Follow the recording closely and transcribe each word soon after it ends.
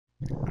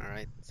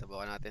Alright,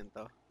 subukan natin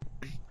to.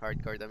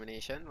 Hardcore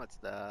domination. What's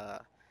the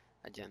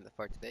agenda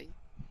for today?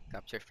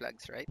 Capture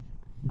flags, right?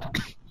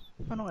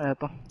 Ano kaya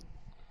to?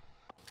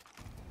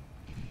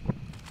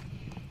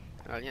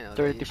 Well, you know,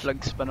 30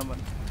 flags pa naman.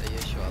 the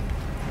usual.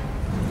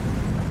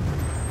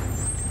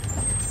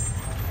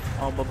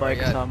 Mga babae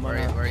kasama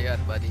na. Where you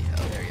at, buddy?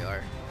 Oh, there you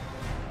are.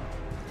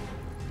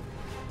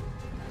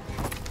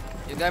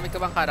 Yung gamit ko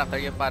bang character,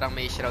 yung parang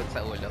may shroud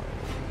sa ulo?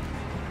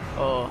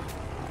 Oo.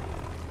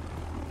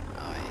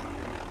 Okay.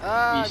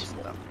 Ah, I'm East.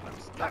 stuck. I'm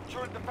stuck.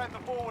 Capture and defend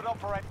the forward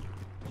operator.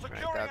 Right,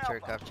 Securing Alpha.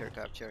 capture.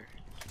 Nice.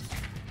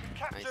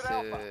 Captured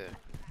Alpha.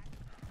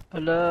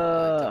 Ala.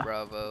 To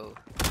Bravo.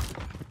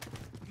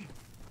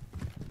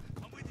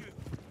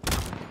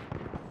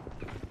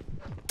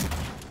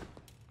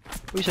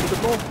 Uy, sa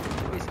likod mo!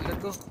 Uy, silat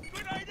ko.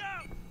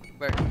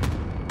 Where?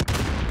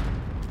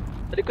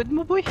 Sa likod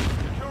mo, boy!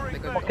 Securing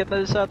Likod. B. Bakit na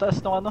sa taas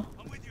ng ano?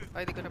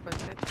 Ay, di ko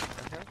napansin. What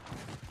the hell?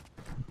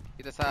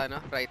 Dito sa ano,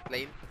 right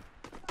lane.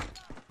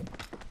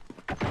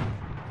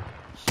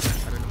 Shit,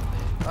 ano naman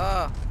tayo?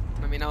 Ah!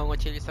 May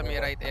nangunguchilyo sa may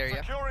right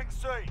area. Securing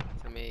C.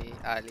 Sa may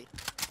alley.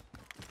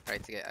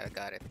 Right, sige, I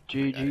got it.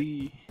 GG.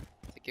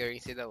 Securing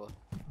C daw, oh.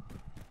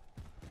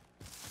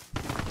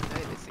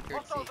 Ay, they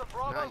secured C. Hostiles at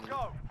Bravo, Nani?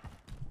 go.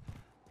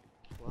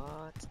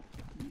 What?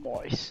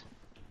 Nice.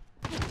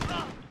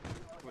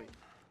 Wait.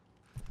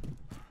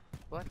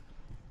 What?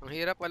 Ang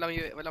hirap, walang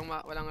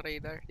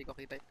radar. Di ko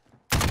kita.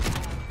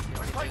 Di ko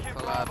kita yung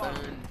kalaban.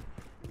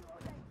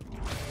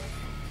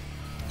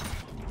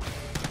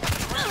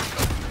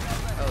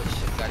 Oh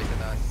shit, galing sa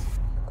taas.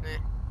 Eh.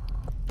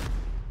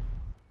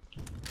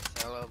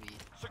 Sa LOB.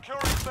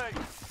 Securing B.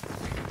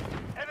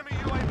 Enemy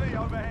UAV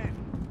overhead.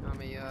 Ah,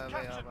 may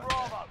Captured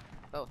Bravo.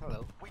 Oh,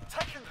 hello. We've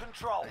taken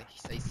control.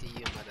 I see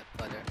you, mother.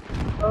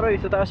 Aray,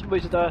 sa taas,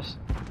 boy, sa taas.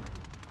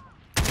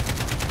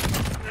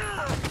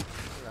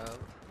 Hello.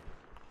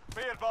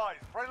 Be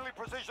advised. Friendly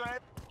precision hit.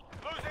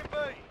 Losing B.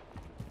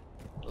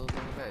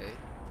 Moving away.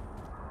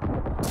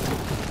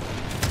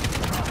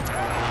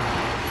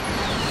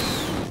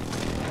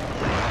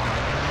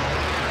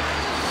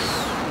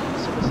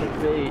 Sa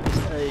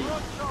base, ay. We're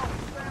on Charlie.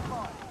 Stand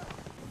by.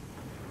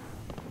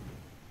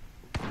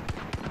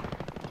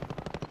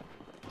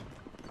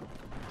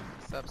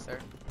 What's up, sir?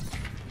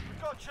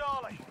 We've got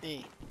Charlie.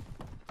 Eh.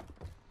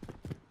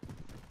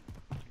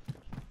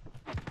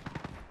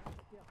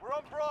 We're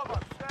on Bravo.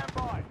 Stand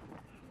by.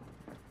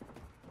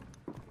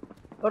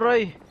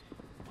 Aray!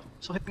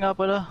 Sakit nga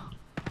pala.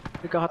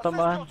 Assist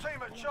Nagkakatamaan. your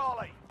team at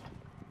Charlie.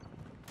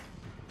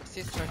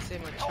 Assist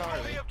Maxima Hold all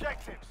Charlie. the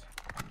objectives.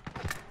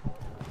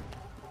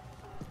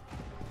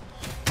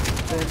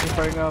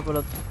 25 nga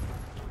pala.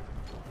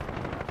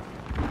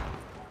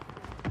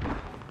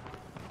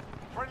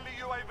 Friendly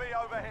UAV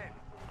overhead.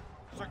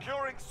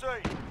 Securing C.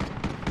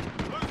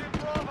 Losing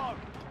Bravo.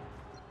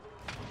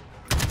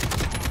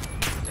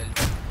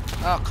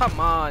 Oh, come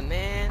on,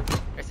 man.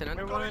 There's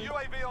another We've got a one.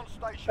 UAV on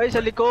station. Ay, sa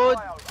likod!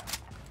 Flyover.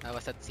 I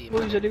was at C.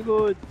 Uy, sa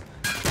likod!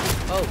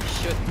 Oh,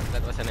 shoot.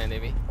 That was an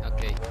enemy.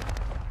 Okay.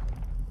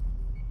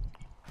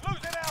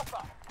 Losing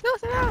Alpha. No,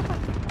 it's an alpha.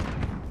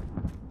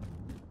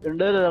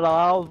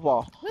 Alpha!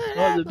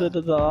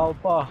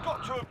 Alpha!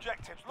 Got two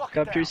objectives. Lock it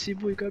Capture down. C,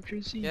 boy,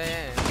 capture C. Yeah.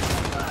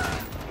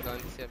 I'm going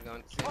to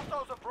see.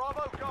 Hostiles at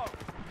Bravo, go.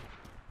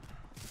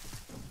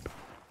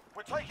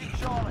 We're taking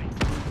Charlie.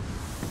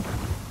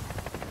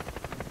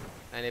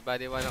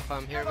 Anybody wanna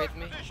come here Get with those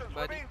me, positions.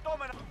 We're buddy? being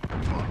dominant.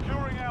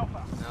 Securing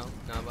Alpha. No,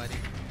 nobody.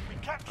 We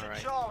captured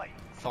Alright. Charlie.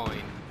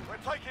 Fine. We're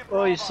taking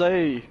Bravo. Oy,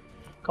 say!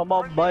 Come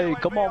on, boy!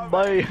 Come on,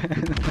 boy!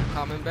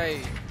 Common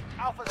Bay.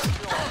 Alpha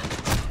secure.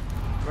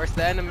 Where's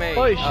the enemy?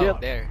 Oh, Oh, shit.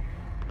 there.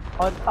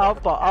 On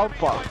Alpha!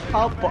 Alpha!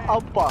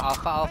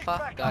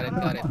 Alpha. Got it.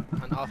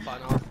 On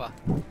Alpha.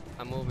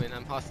 I'm moving.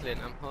 I'm hustling.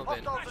 I'm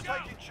moving. Hostiles are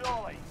taking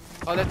Charlie.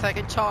 Oh, they're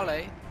taking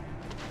Charlie.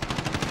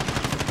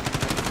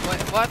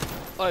 Wait, what?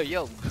 Oh,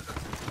 yo.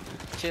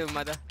 Chill,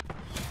 mother.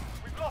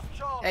 We've lost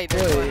Charlie. Hey,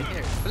 there's Hey. one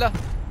here. Look.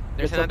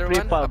 There's Get some another free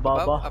one pa, up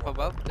above. baba. Up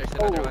above. There's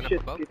Oh another one shit,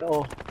 up above. kita ko.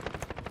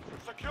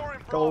 Securing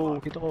Kita ko, Bravo.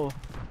 kita ko.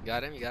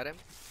 You got him.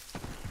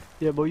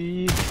 Yeah,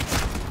 boy.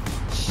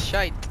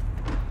 Shite.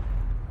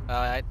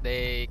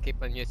 They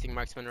keep on using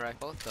marksman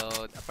rifle,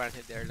 so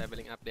apparently they're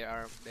leveling up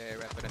their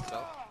weapon as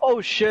well.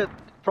 Oh shit!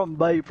 From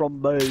Bay, from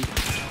Bay.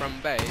 From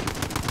Bay.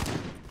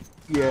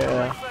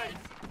 Yeah.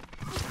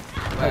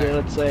 I Where?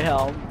 didn't say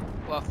how.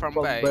 Well, from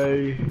From Bay.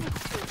 Bay.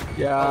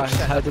 Yeah, Oh shit,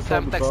 had that's to a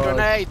from the Semtex bus.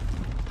 grenade!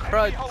 Enemy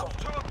Crud! holds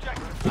two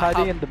objectives.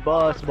 Hiding in the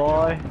bus,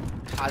 boy.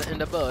 Hide in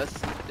the bus.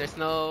 There's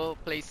no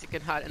place you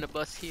can hide in the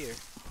bus here,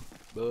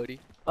 buddy.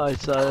 I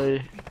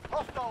say.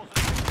 Hostiles are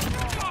taking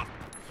Bravo.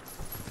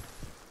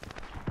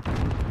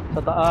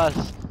 Sa taas.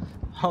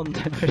 On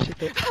the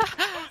shit.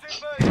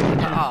 Losing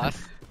B. Us.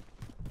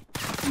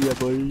 Yeah,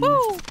 boy.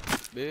 Woo!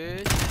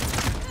 Bitch.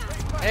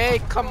 Hey,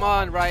 come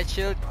on, right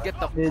shield. Get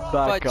the Need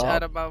back fudge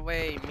out up. of my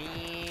way,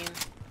 mean.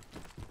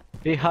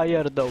 We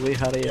higher though, we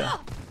higher.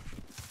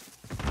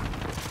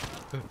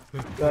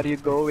 Where are you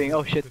going?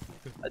 Oh shit.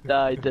 I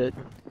died.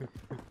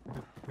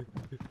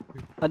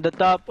 On the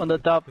top, on the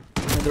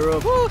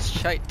roof. Woo,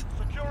 shite.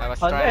 I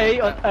was On A,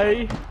 trying. on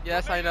A.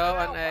 Yes, I know,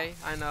 on A.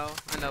 I know,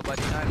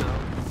 buddy, I know.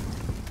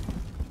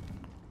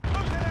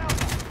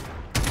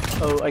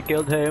 Oh, I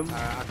killed him.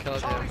 I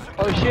killed him.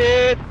 Oh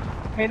shit!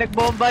 May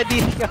nagbomba,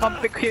 di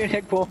kakampi ko yung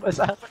nagbomba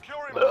sa akin.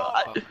 Securing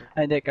Motherfucker.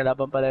 Ay, hindi,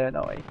 kalaban pala yun.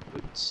 Okay,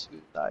 goods.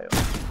 Good tayo.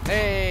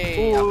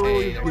 Hey, Ooh,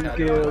 okay. good that's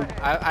kill.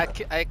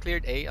 I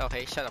cleared A.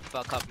 Okay, shut the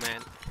fuck up, man.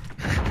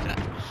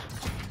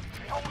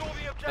 Hold all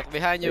the Look objectives.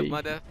 behind you, Hey.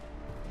 mother.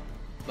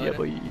 Yeah,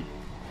 boy.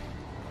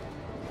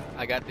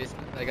 I got this.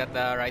 I got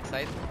the right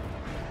side.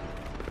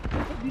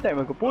 Hindi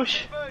tayo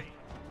mag-push. B.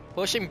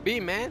 Pushing B,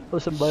 man.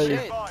 Push some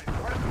body. Shit. Advised,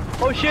 friendly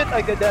Oh shit, I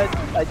got that.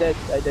 I did.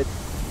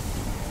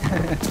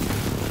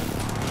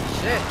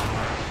 Shit.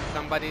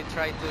 Somebody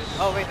tried to.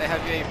 Oh wait, I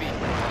have UAV.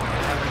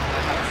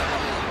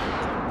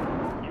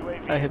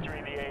 UAV I have-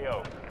 entering the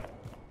AO.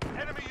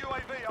 Enemy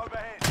UAV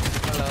overhead.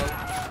 Hello.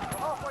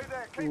 Halfway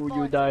there. Keep Ooh,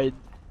 you fighting. died.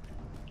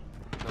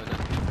 No, no.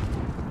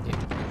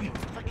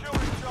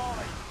 Securing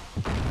Charlie.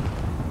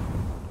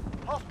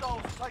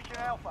 Hostiles taking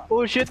Alpha.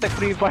 Oh shit,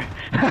 nag-free fire.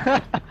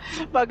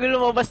 Bago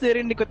lumabas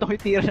narinig ko itong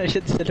itira na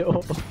siya sa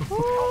loob. Hold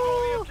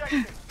all the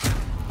objectives.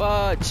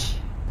 Fudge.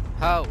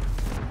 How?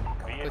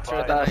 Put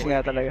through the Taas knife. nga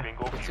talaga.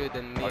 Put through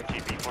the knee.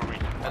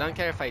 I don't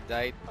care if I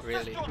died,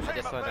 really. I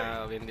just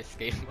wanna win this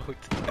game mode.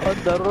 On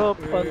the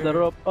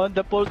roof, on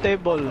the pool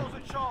table. Hostiles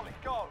at Charlie.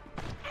 Go.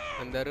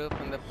 On the roof,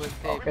 on the pool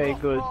table. Okay,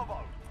 good.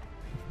 Bravo.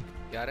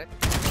 Got it?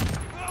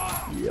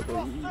 Yeah,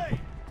 boy. C.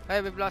 Hey,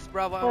 we've lost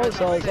Bravo. Oh,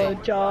 so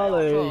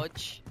Charlie.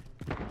 Fudge.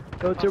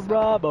 Go to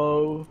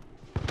Bravo.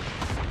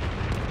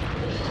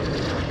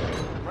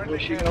 Friendly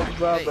Pushing care up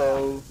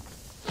Bravo.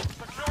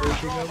 Securing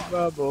Pushing up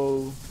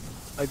Bravo. Bravo.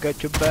 I got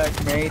your back,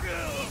 mate.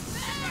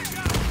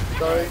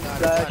 Sorry, Got it,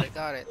 Flash.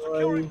 got it.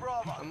 Securing Boy.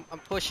 Bravo. I'm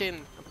pushing.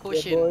 I'm Yeah,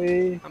 pushing.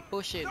 boy. I'm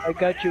pushing. I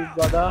got you,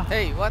 brother.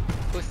 Hey, what?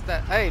 Who's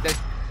that? Hey, there's.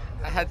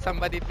 I had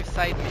somebody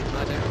beside me,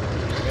 mother.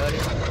 Got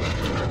it.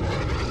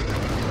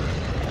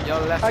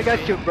 Y'all left I got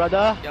me. you,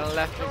 brother. Y'all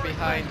left me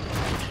behind.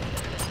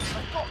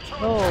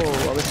 No,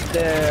 I was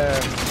there.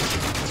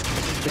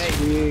 This Hey.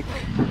 week.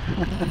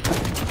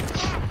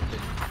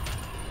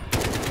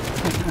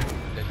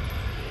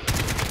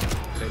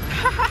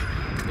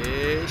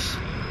 Fish.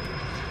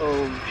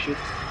 Oh shit.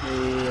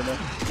 May ano.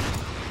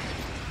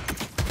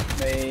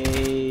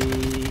 May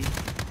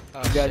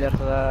Oh, gunner shit.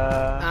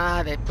 sa Ah,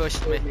 they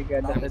pushed me. May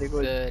gunner sa I'm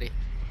likod. sorry.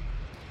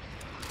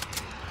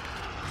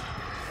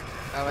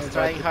 I was May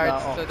trying budget hard na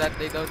ako. so that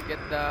they don't get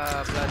the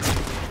blood.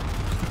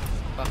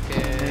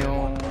 Fucking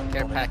Yung-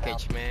 care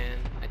package, man.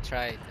 I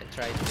tried to,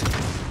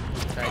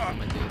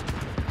 my dude.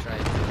 I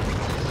tried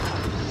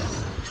to.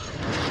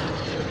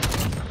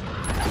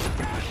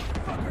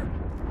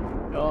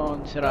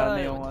 Yun, sira na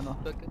yung ano.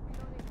 Look.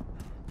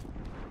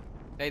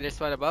 Hey, there's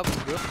one above,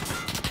 bro.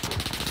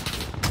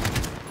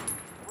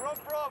 We're on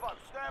Bravo.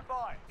 Stand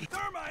by.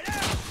 Thermite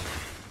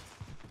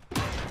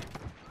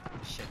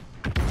Shit.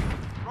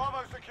 Bravo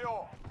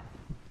secure.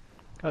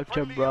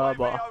 Capture Friendly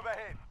Bravo. UAV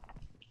overhead.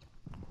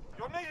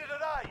 You're needed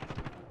at A.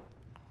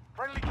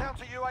 Friendly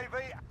counter UAV.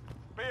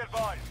 Be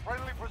advised.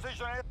 Friendly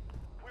precision air.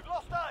 We've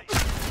lost A.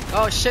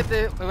 Oh shit,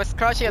 it was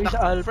crouching at Where's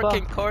the Alpha?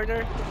 freaking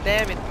corner.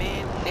 Damn it,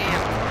 man. Damn.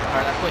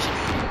 Alright, I'm pushing.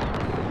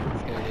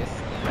 Let's go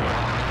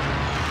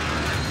this.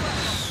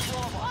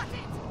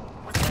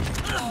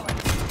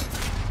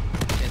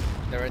 Shit,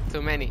 there were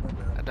too many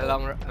at the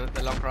long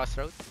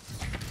crossroads.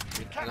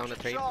 Along the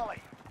train.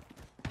 Charlie.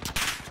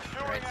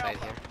 Securing Right side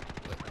Alpha. here.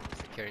 Look,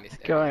 securing this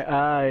Going area.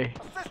 aye.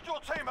 Assist your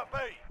team at B.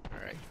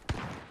 Alright.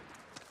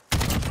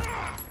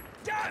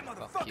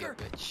 Fuck you,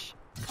 bitch.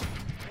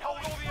 We hold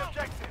all the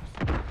objectives.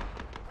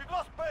 We've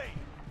lost B.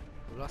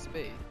 We lost B.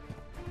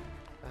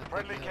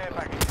 Friendly we care have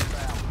lost package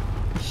inbound.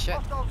 B. Shit.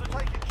 Hostiles are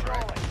taking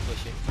Alright, Charlie.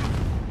 pushing.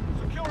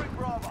 Securing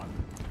Bravo.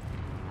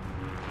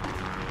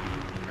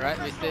 Alright,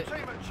 we Assist still, your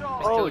team at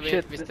Charlie. Oh win-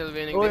 shit. we still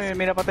winning Uy, this.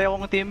 may napatay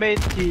akong teammate.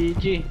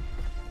 GG.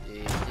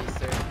 GG,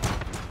 sir.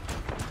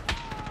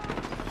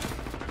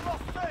 We've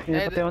lost C. May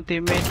napatay akong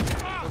teammate.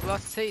 We've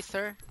lost C,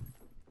 sir.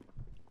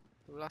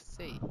 We've lost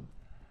C.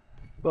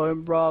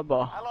 Going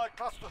Bravo. Allied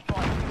cluster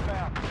strike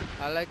inbound.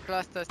 I like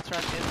cluster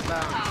truck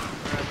inbound.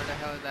 Wherever the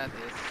hell that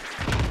is.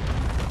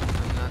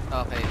 I'm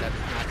not. Okay, that's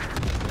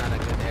not a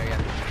good area.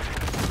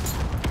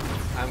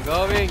 I'm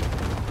going.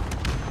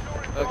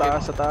 Sa Okay.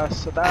 taas, sa taas,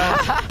 sa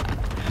taas.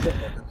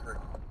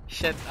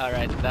 Shit.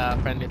 Alright, the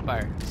friendly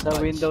fire. Sa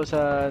Fudge. window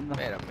sa ano.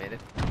 Wait a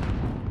minute.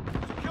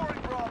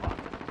 Securing Bravo.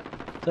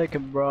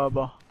 Second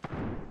Bravo.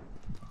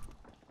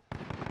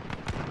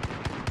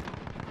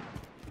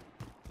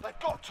 They've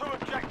got two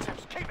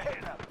objectives. Keep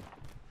hitting them.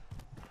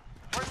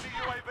 Friendly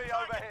UAV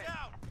overhead.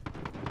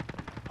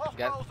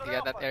 Hostiles at You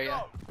got that Alpha. area?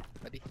 Go.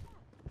 Buddy.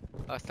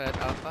 Oh, still at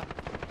Alpha.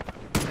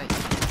 Nice.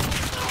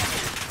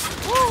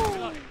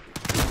 Woo!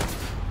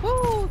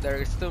 Woo!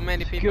 There's too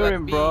many people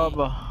Securing at B.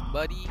 Bravo.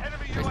 Buddy,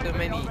 Enemy there's too UAV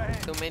many.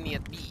 overhead. Too many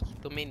at B.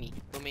 Too many.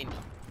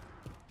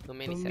 Too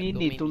many, Too sir.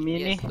 many, too many.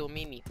 Yes, too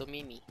many, too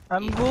many.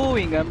 I'm Yes.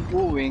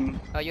 going.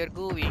 Oh, you're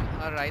going.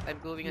 Alright, I'm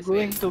going as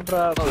Going well. to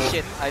Bravo. Oh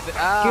shit,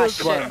 Killed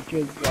shit. one,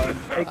 killed one.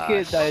 I Ah,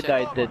 killed, I shit.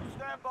 died dead.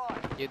 Stand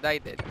by. You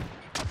died it.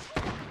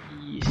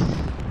 Yes.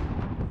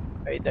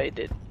 I died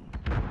dead.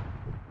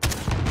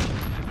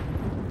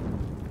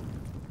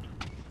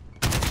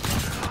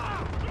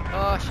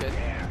 Oh shit.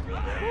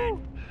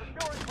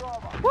 Securing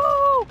Bravo.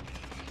 Woo!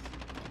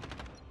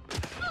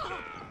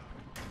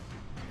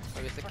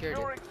 So we secured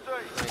Securing it. C.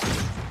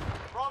 Nice.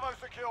 Bravo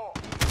secure.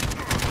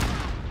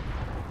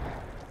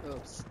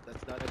 Oops,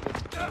 that's not a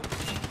good job.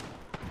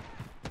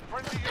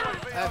 Friendly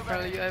UAV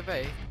Friendly overhead.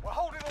 UAV. We're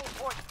holding all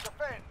points.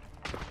 Defend.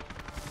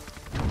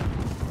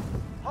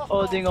 Hostiles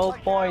Holding all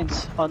taking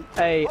points on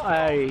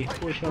A.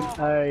 Push on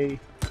A. Be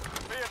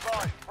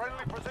advised.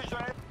 Friendly precision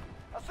air.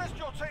 Assist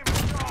your team in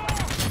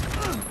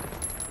Charlie.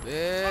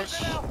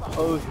 Bitch. Alpha.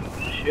 Oh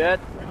shit.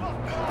 We've lost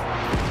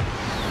Bravo.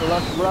 We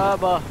lost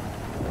Bravo.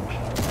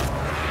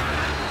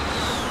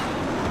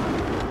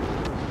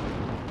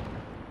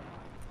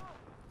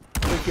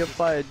 Take your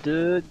fire,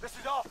 dude. This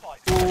is our fight.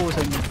 Oh,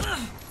 some...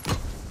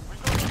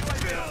 We've got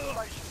UAV on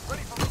station.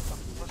 Ready for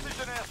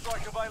precision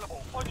airstrike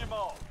available. On your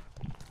mark.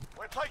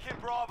 We're taking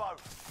Bravo.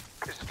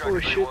 This is Oh,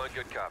 Striker shit. 3-1,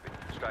 good copy.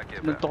 Strike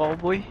Sinuntok inbound. ako,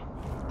 boy.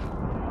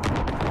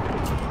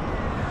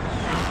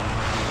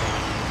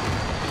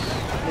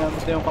 Yan,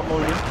 ito yung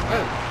kamuli.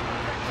 Oh.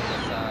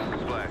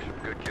 That's Splash,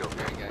 good kill.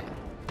 very guy.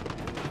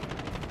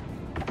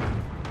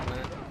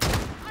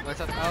 What's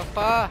that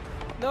Alpha?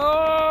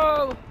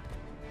 No!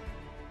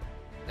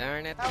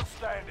 Darn it.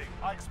 Outstanding.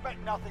 I expect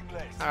nothing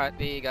less. Alright,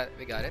 we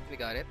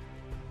got it.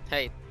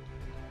 Hey.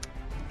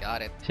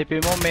 Got it.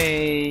 Sipin mo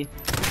may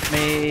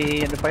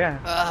ano pa yan?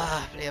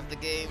 Ah, play of the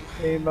game.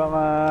 May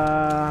mga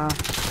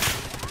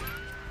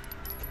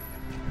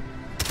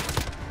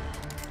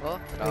Oh,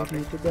 ay grabe.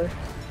 dito ba?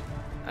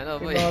 Ano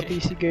boy? May mga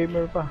PC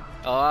gamer pa.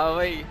 Oh,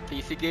 boy.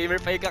 PC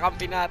gamer pa yung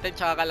kakampi natin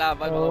tsaka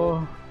kalaban.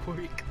 Oo.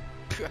 Uy.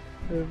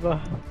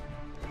 Diba?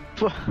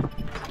 Pwah,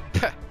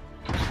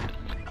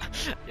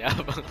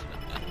 Yabang.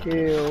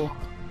 kill.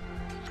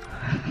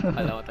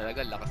 Alam mo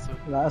talaga, lakas mo.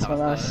 Lakas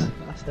malas. na-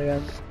 Lakas na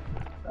yan.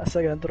 Lakas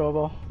na yan,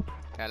 tropa.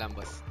 Kaya lang,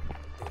 boss.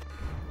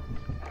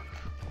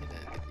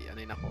 Ano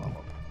yung nakuha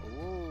ko?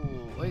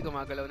 Ooh. Uy,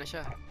 gumagalaw na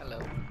siya.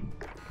 Hello.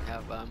 I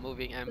have a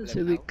moving emblem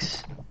Si now.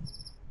 Wix.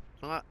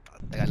 Mga,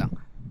 teka lang.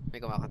 May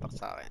kumakatok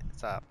sa akin.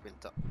 Sa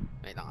pinto.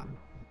 May lang ah.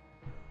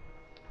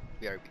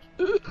 BRB.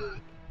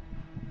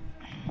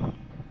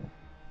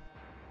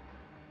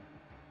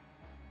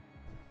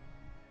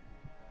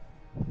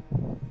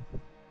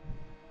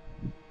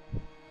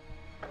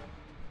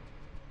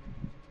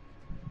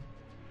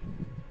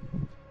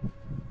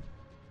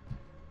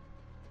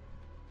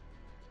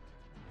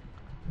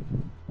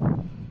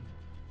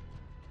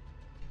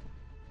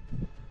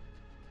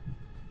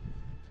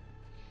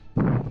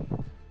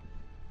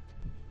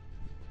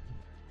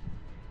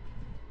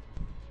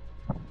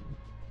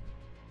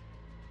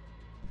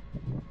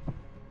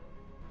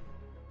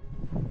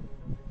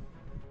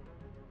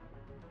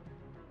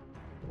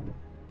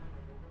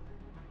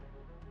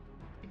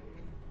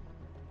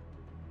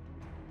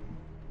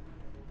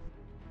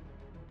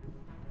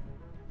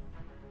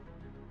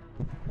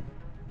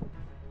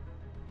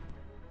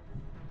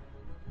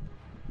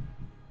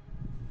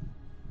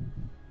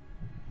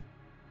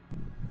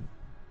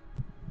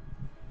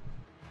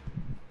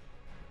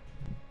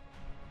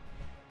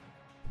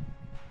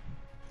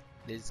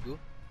 Let's go.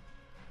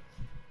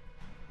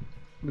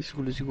 Let's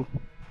go, let's go.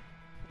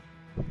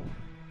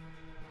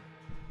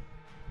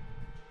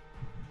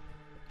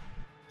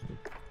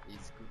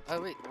 Let's go. Ah,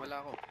 wait. Wala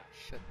ako.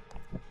 Shit.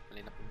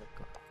 Mali na pindot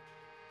ko.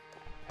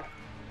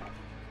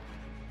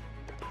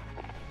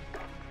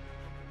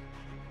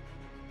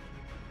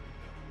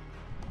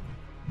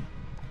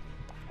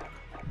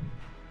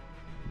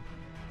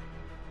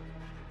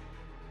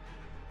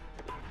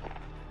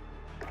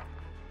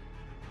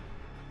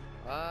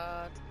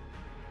 What?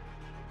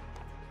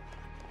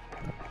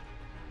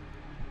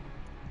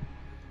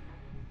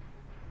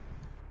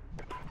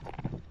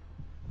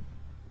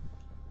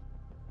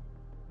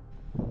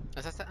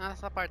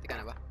 Nasa party ka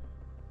na ba?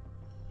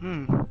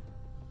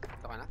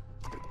 Ito ka na?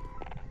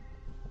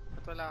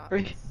 Ba't wala?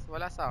 Ay.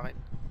 Wala sa akin.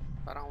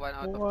 Parang 1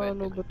 out of 20 Oo,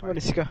 ano, ng ba't party.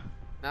 walis ka?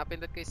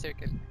 Napindot ko yung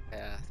circle.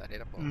 Kaya sali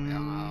na po. Kaya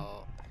nga ako.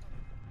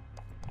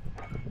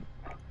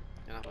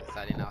 Yan ako,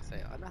 sali na ako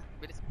sa'yo. Ala,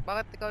 bilis.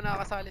 Bakit ikaw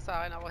nakakasali sa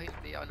akin? Ako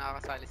hindi ako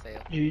nakakasali sa'yo.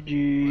 GG.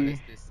 What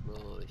is this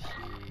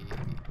bullshit?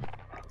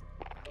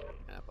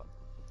 Yan po.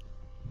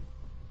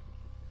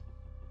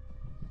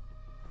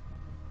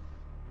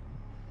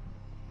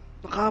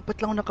 Nakaapat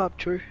lang ako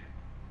na-capture.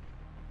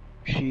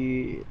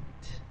 Shit.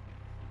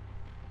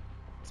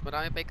 Mas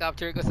marami pa yung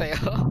capture ko sa'yo.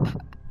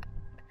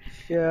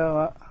 Kaya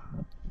nga.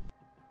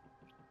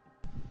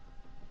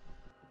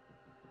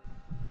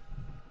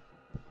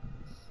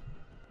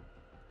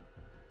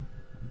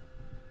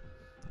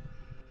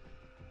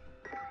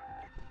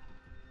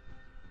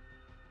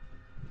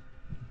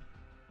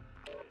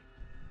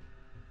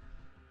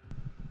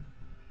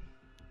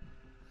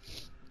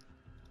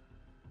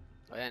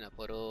 O yan,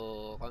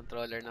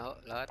 controller na ho,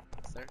 lahat,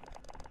 sir.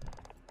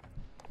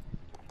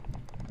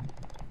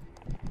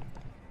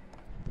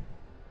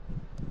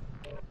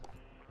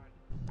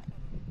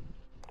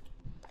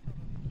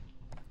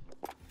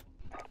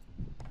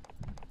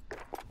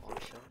 Oh,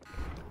 sure.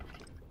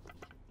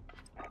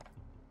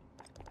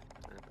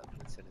 Ano to?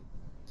 Sunod.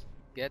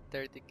 Get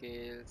 30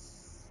 kills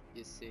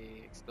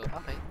using explosive.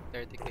 Okay,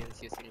 30 kills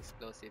using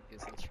explosive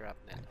using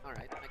shrapnel.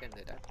 Alright, I can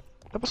do that.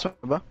 Tapos na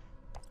ba?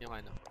 Yung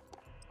ano?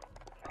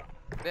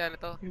 Hindi, ano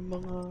to? Yung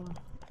mga...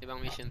 Ibang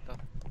mission to.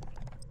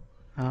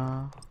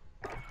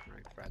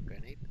 Alright, frag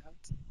grenade out.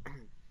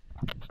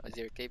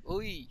 Azir Cave.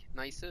 Uy!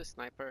 Nice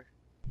sniper.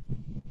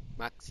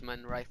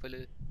 Marksman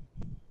rifle.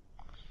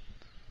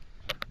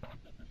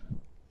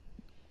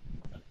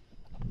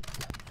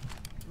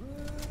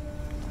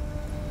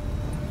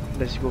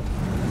 Let's go.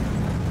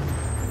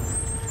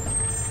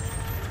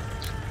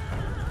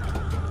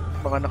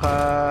 Baka naka...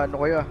 ano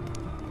kayo ah?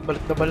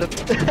 Balot na balot.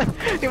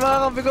 Yung mga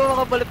kampi ko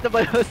mga balot na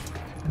balot.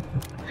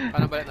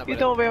 Paano balat na Dito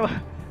balat? ko ba yung...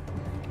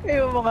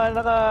 yung mga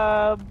naka...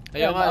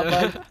 Ayun nga.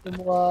 Yung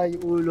mga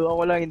yung ulo.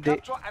 Ako lang hindi.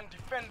 Capture and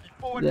defend the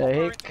forward The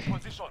heck? operating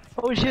positions.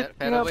 Oh shit,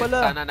 Pero nga boy, pala.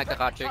 sana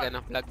nagka-capture ka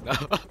ng flag daw.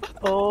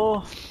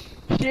 Oh.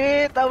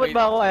 Shit, tawad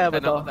ba ako? Kaya ba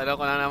to? Tanong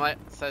ko lang naman,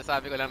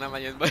 sabi ko lang naman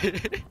yun boy.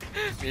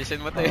 Mission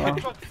mo to eh. Oo.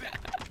 Captured C.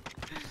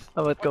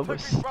 Tawad ko, We're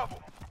boss. taking Bravo.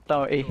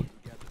 Tama, A.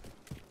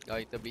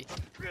 Going to be.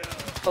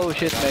 Oh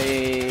shit, may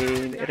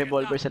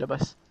revolver sa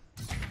labas.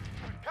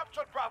 We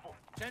captured Bravo.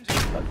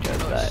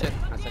 Captured Oh by... shit,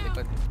 nasa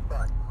likod.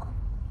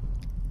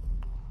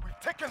 We've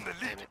taken the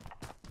lead. Damn it.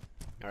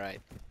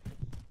 Alright.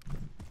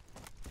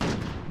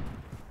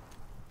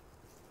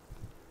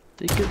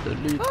 Take it the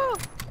lead.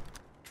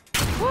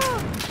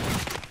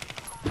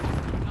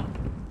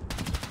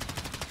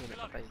 Sino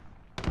patay?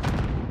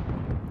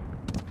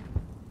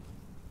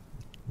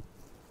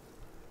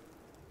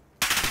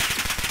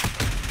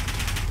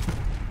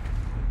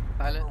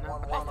 Talo na,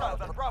 patay.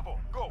 Hostiles at Bravo.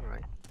 Go.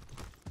 Alright.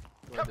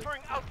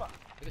 Capturing Alpha.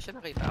 Hindi ko siya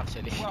nakita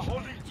actually. We're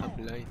holding two. I'm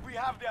blind. We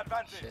have the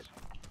advantage. Shit.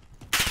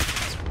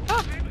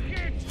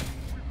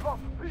 We've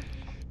lost B.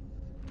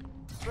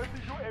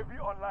 Friendly UAV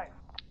online.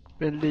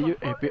 Friendly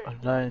UAV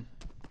online.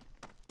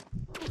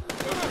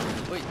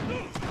 Uy!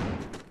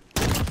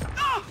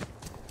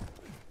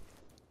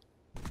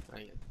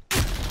 Ayun.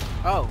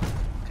 Oh!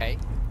 Okay.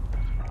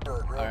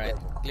 Alright.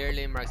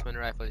 Clearly, marksman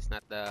rifle is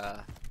not the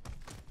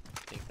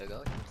thing to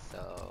go.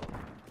 So...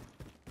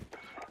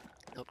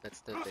 Nope,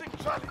 that's too big. Losing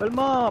Charlie.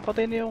 Kalma,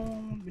 patay na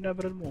yung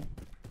binabaral mo.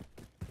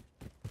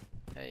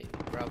 Hey,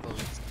 Bravo,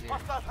 it's clear.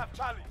 Hostiles have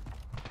Charlie.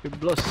 Yung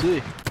blast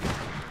eh.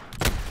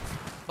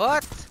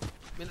 What?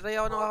 Minatay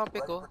ako ng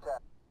kakampi ko.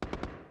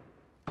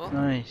 Oh,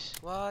 Nice.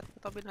 what?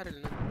 Ba't ako binaril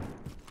na?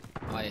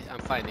 Okay,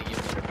 I'm finding you.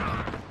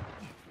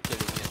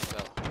 Killing me as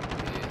well.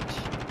 Bitch.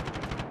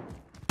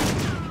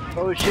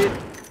 Oh shit.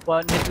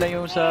 One hit lang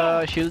yung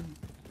sa shield.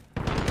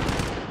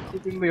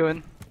 Tipin mo yun.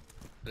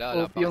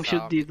 Wala OP yung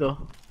shield dito.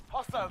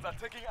 Hostiles are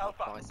taking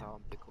Alpha. Okay sa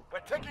kakampi ko.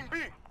 We're taking B.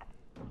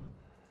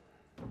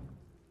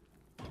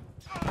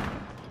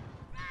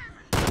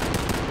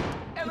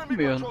 Enemy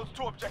Yun. controls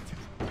two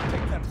objectives.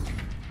 Take them.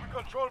 We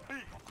control B.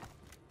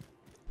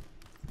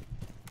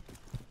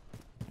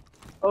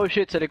 Oh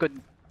shit, sa likod.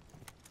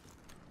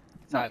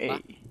 Saan A. ba?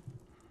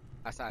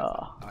 Ah, saan?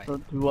 Okay.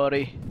 Don't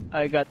worry.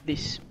 I got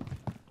this.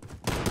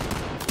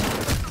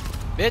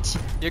 Bitch,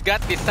 you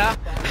got this, ha?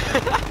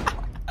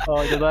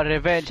 Oh, diba?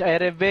 Revenge. I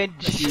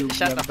revenge you,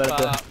 Shut my the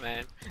brother. fuck up,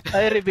 man.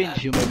 I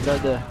revenge you, my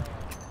brother.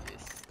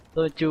 Yes.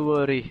 Don't you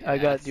worry. I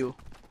got Yes. you.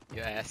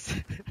 You ass.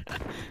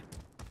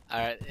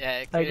 Alright,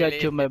 yeah, I got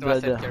clearly you, my it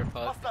wasn't brother. your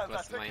fault, it Hostiles are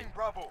was mine. taking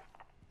Bravo.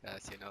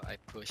 Because, you know, I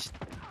pushed.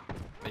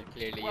 But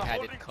clearly you We're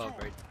had it holding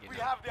covered, two. you We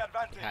know. have the You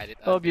advantage. had it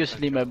under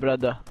Obviously, my control.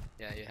 brother.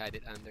 Yeah, you had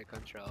it under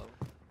control.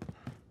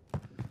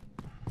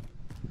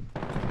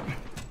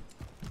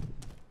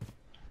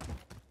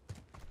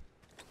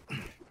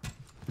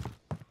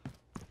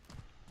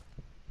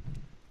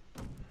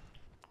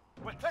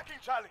 We're taking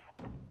Charlie.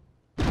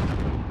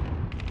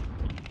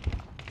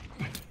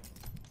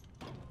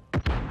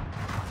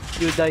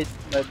 You died,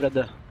 my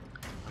brother.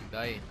 I'm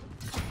dying.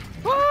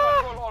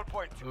 Control all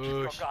points. Keep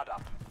your Push. guard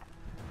up.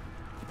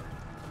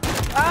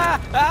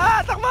 Ah! Ah!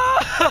 Takbo!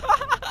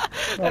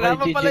 Kailangan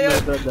GG, pala my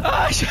yun! brother.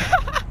 Ah! Shit!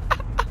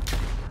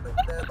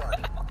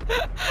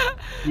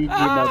 GG,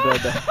 my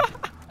brother.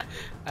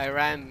 I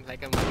ran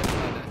like a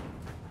motherfucker.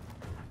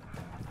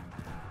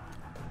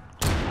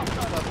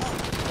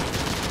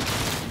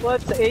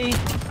 What's A?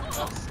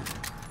 Oops.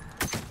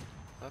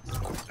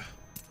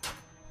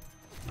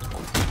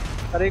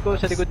 Aray ko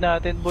sa likod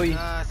natin, boy.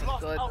 Ah, sa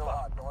Lost likod.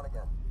 Alpha.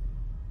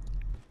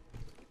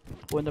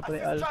 Puno pa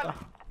yung alpha.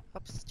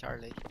 Oops,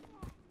 Charlie.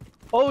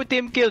 Oh,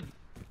 team killed!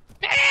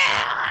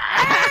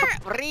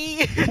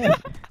 Free!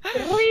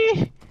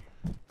 Uy!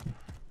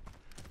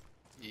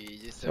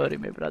 GG, sir. Sorry,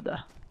 my brother.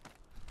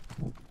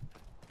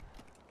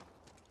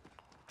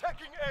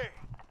 Taking A.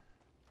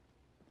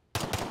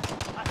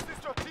 Assist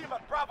your team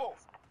at Bravo.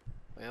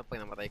 Ngayon, pag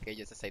namatay kayo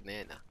dyan sa side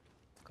na yan, ah.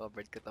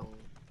 Covered ko tong...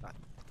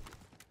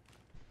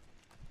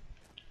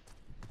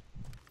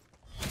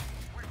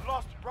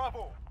 lost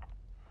Bravo.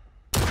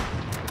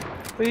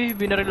 Uy,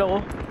 binaril ako.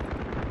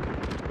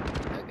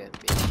 Again,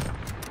 bitch.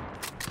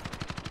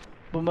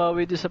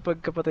 Bumawi doon sa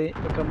pagkamatay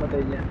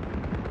niya.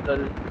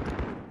 Lol.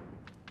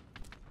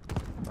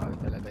 Bakit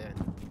talaga yan?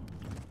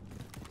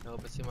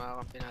 Naubos yung mga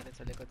kampi natin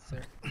sa likod,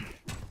 sir.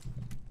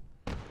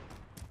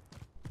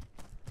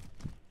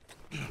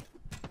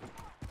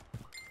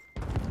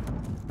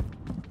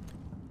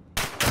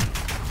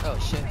 Oh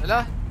shit,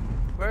 ala!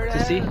 Where the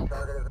Si C? hell?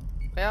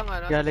 Kaya nga,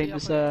 nasa Galing C doon ako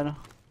sa eh. ano.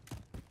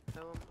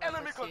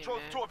 Enemy Nasa C,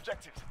 controls man. 2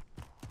 objectives.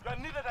 You are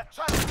needed at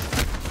Charlie.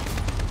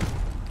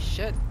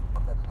 Shit!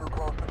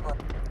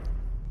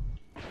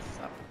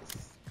 Suck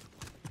this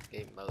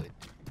game mode.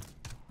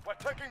 We're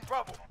taking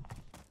Bravo.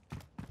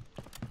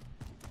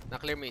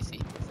 Na-clear mo yung C,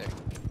 sir.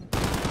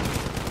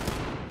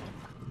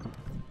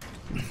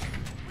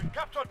 We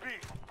captured B.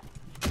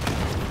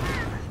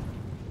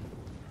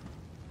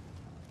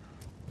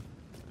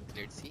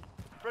 Cleared C.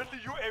 Friendly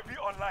UAV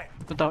online.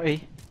 Punta ko A.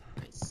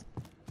 Nice.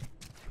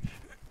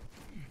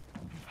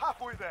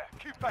 Halfway there.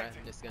 Keep Alright,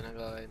 fighting. I'm just gonna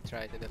go and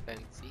try to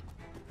defend C.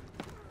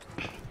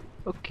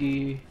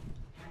 Okay.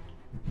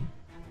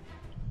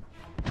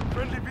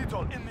 Friendly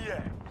VTOL in the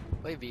air.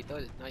 Uy,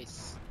 Vitol,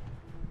 nice.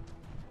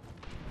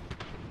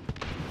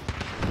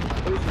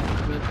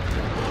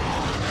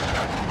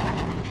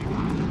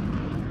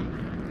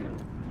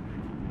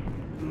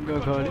 Ang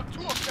Control gagalit.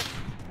 2 objectives.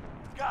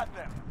 Guard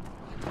them.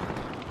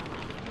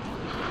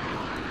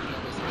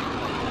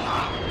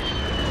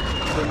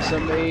 Doon sa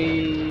may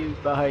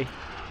bahay.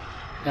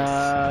 Na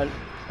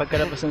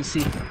pagkalabas ng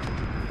C.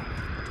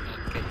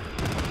 Okay.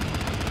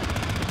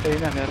 Ayun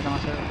na, meron na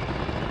nga sa...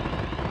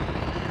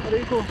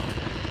 Aray ko.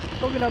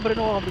 Ito, binabarin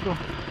ako kabi ko.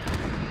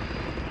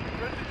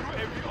 Friendly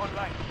UAV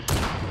online.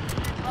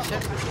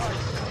 Shit.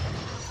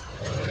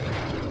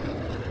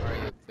 Where are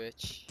you,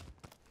 bitch?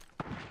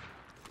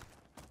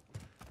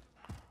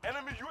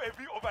 Enemy UAV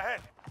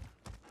overhead.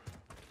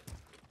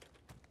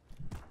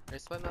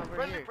 There's one over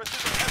Friendly here.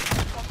 precision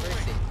airstrike on the Where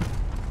is way. he?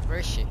 Where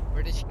is she?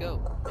 Where did she go?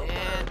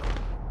 Man!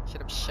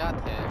 Should have shot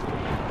her.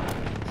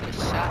 Should have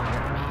shot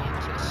her, man.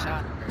 Should have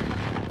shot her.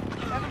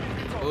 Enemy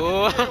VTOL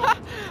Oh! in the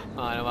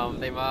AO.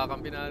 Namamatay mga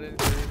kampi natin.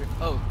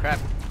 Oh,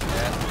 crap.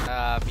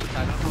 Yeah, beat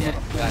on. Yeah,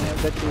 got it.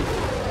 Agad ko.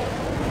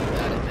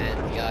 Got it, man.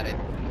 You got it.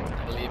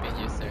 I believe in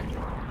you, sir.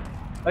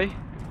 Ay!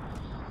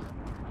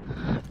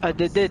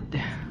 Adeded.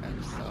 I'm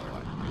so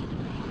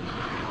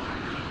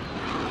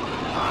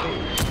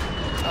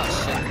Oh,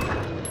 shit.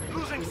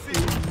 Losing C.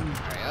 There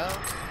we go.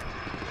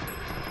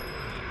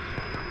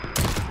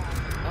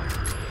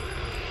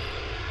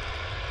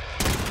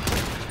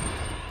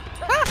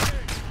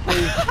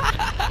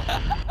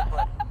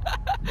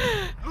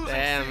 Losing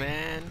Damn, C.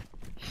 man.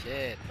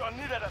 Shit. You are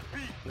needed at B.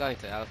 I'm going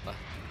to Alpha.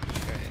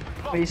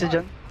 Great. May isa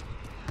dyan.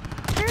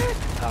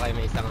 Okay,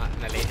 may isang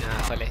nali na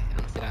huli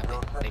ang sinabi.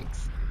 Thanks.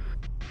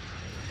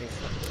 Thanks.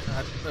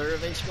 At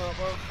revenge mo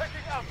ako.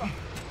 Taking Alpha.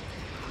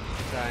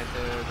 Trying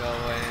to go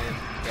and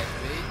get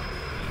me.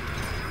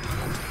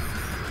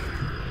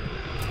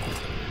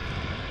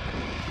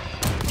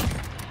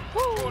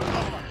 Goal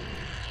Alpha.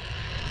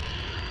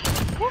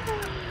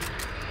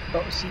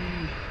 Oh, si...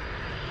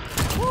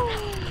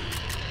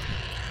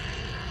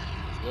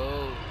 Let's go.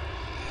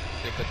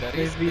 Likod na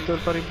May risk. Vitor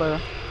pa rin pala.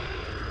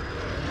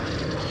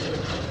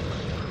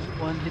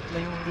 One hit na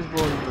yung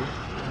revolver.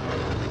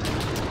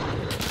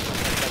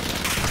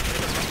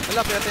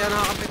 Wala, pinatay na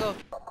kakampi ko.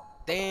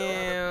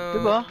 Damn.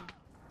 Diba?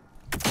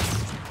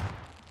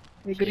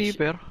 May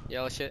gripper.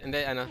 Yo, shit.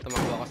 Hindi, ano,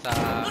 tumakbo ako sa...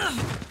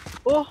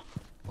 Oh!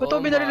 Ba't ako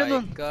binarila my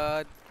nun?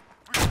 God.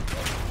 Two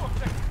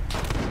objectives.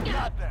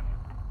 Guard them.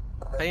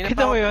 Kanina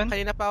Kita pa mo ako, yun?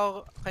 kanina pa ako,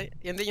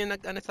 yan din yung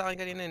nag-ano sa akin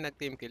kanina, yung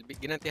nag-team kill.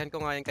 Ginantihan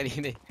ko nga yung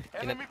kanina eh.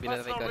 Enemy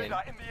Pinatay ko personal rin.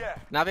 radar in the air.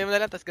 Napin mo na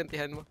lang, tapos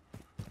gantihan mo.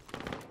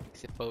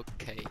 Kasi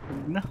okay.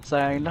 Huwag na,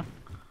 sayang lang.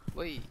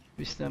 Uy,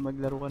 Bis na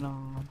maglaro ka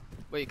ng...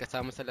 uy,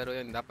 kasama sa laro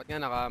yun. Dapat nga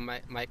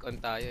naka-mic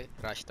on tayo eh.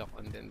 Trash talk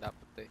on din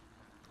dapat to eh.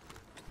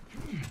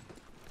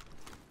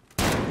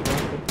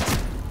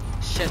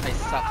 Shit, I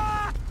suck.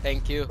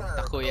 Thank you,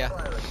 Takuya.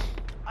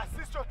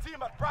 Assist your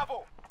team at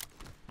Bravo.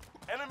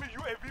 Enemy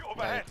UAV I'm going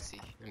overhead. to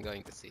see. I'm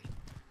going to see.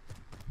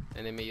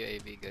 Enemy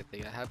UAV, good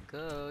thing I have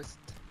Ghost.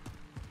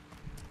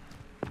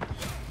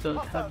 Don't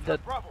have Hostiles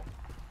that... at Bravo.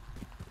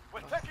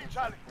 We're taking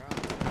Charlie.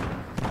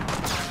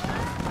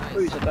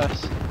 Uy, Nice. sa taas.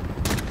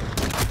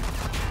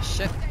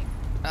 Shit.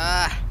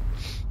 Ah!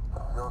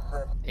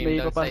 May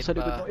Aim down papasok sight sa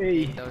likod pa. mo, eh.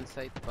 Aim down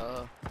sight pa.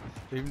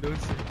 Aim down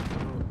sight pa.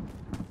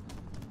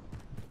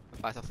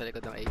 Pasok sa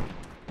likod ng A.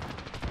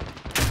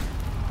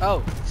 Oh!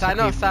 Sa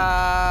ano? Sa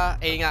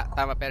A nga.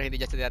 Tama, pero hindi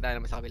dyan sa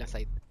dinadaanan mo sa kabilang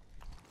side.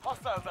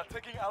 Hostiles are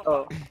taking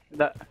Oh,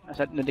 Alpha.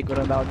 nasa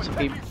nalikuran na ako sa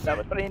cave.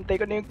 Dapat pa hintay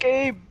ko na yung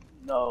cave!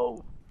 No!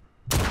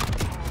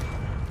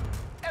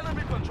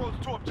 Enemy controls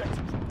 2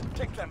 objectives.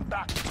 Take them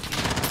back.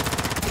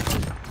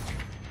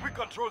 We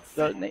control C.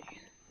 So, na...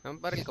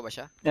 Baril ko ba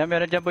siya? Yan,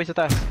 meron dyan boy sa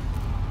taas.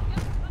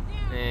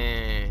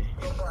 Eh.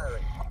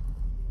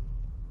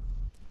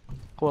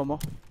 Kuha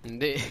mo.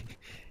 Hindi.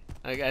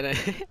 Pag ano,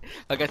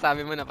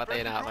 pagkasabi mo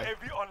napatay na ako.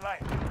 UAV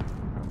online.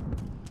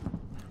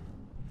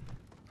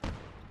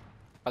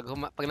 Pag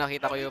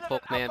nakita ko yung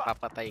poke na yan,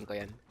 papatayin ko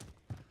yan.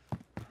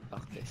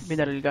 Fuck this.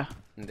 Binaril ka.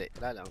 Hindi,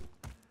 wala lang.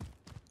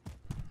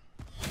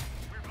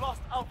 We've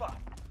lost Alpha.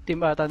 Team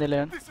ata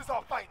nila yan. This is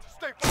our fight.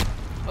 Stay focused.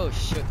 Oh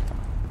shoot.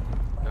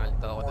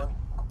 Namalito ako doon.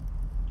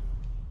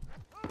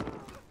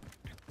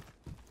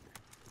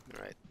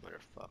 Alright,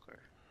 motherfucker.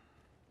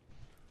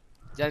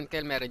 Diyan,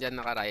 Kel, meron dyan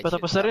naka-riot shield.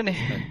 Patapos na rin eh.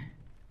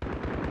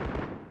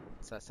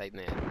 Sa side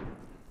na yan.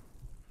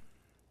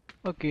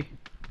 Okay.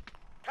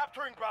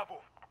 Capturing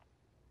Bravo.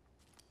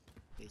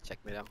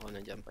 I-check nila kung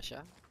nandyan pa siya.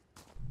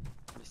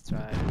 Let's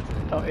try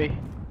to... Okay.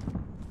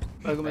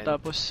 Bago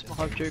matapos,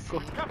 makapture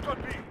ko. Capture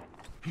B.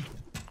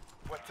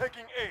 We're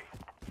taking A.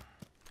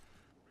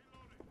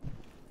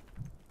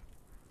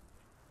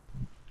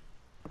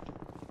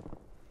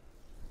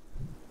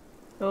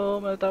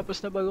 Oo,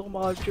 matapos na bago ko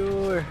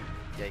makapture.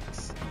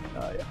 Yikes.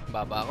 Kaya.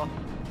 Baba ako.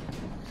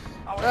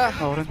 Our Ah.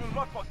 enemies will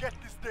not forget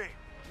this day.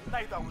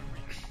 Neither will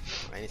we.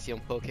 Minus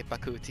yung Poke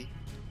Pakuti.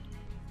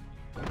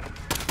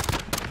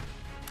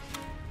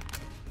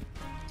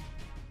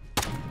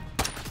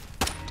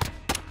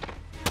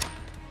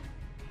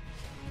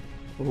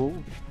 Oh.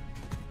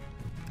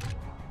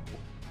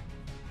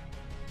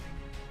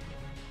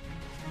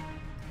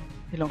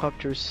 Ilang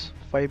captures?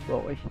 5,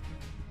 okay.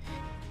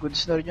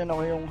 Goods na rin yan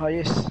ako yung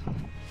highest.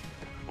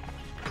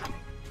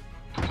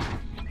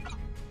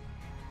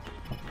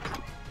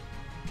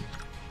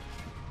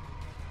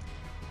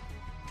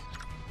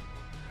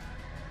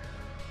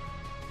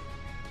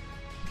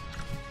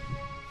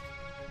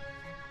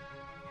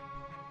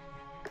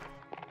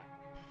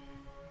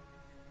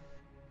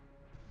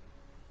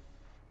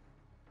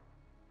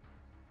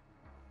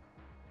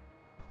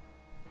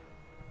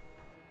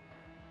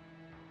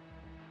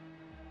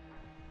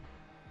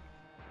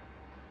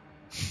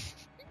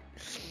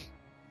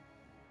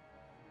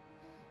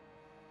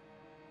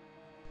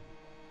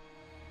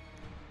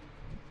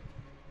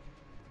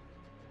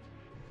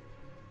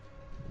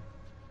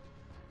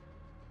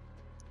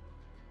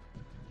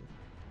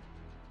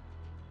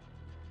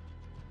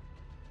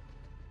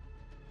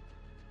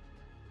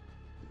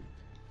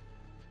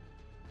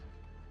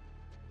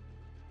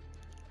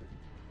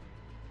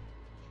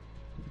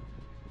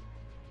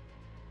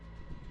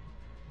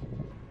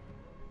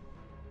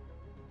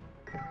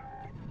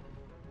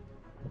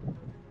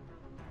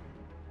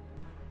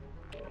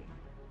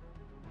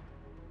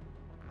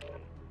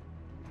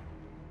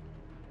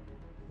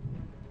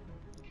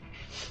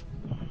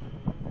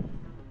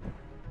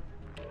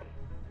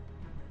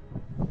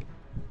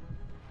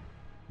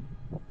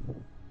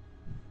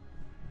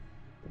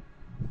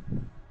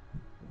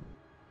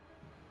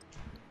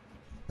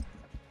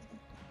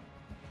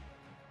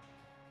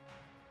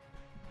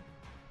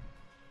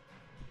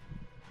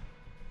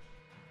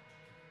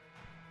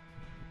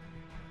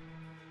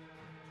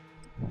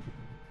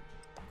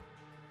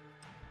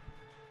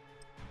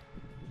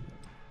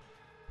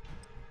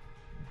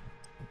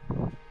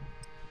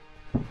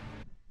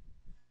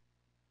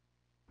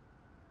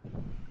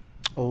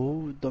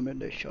 Oh,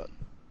 domination.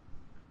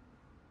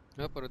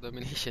 Oh, puro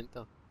domination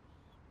to.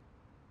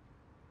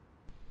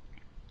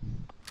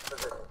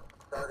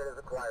 Target is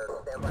acquired.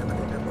 Stand by for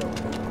interpol.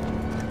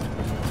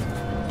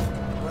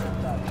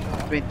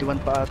 21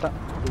 pa ata.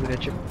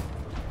 Diretso.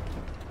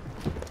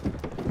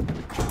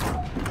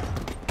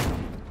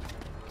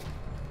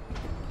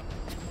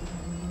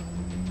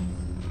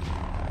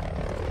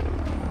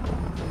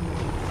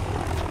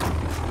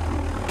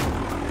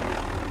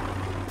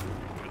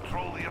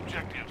 Control the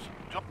objectives.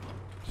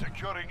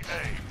 Securing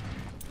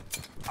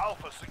A.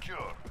 Alpha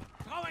secure.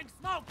 Throwing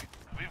smoke.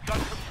 We've got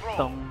control.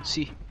 Tong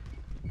C.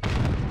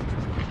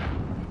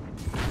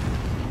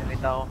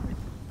 Pinakita ko.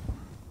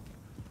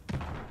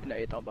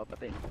 Pinakita ko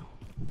papatayin ko.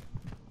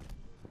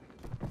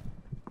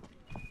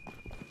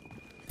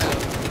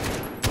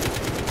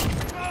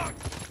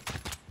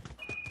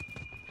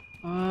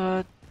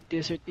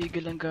 Desert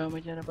Eagle ang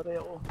gamit niya,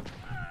 napatay ako.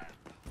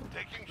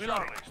 Taking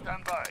Charlie.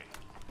 Stand by.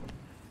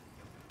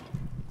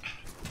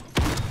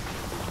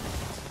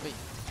 Uy,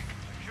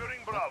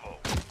 Securing Bravo.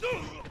 We've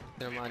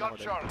tinamaan got ako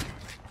doon. Charlie.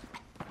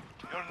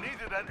 You're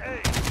needed at A.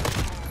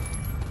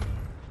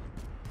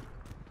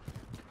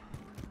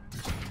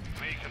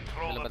 We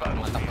control Wala the ba tayo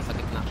matakbo battlefield. sa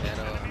gitna,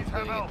 pero... Enemies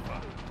have doing it. Alpha.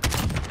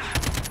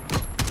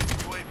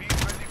 UAV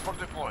ready for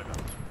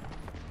deployment.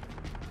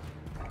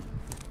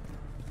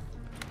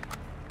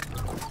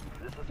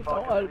 Ito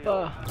ang Alpha.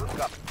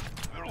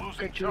 We're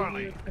losing Capturing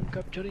Charlie. it. I'm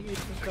capturing it.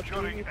 I'm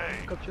capturing it.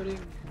 I'm capturing.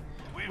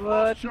 We've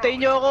What? lost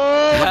Hintayin Charlie. niyo ako!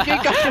 Ba't kayo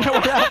capture?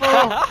 Wala ako!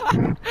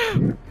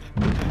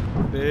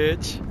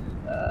 Bitch!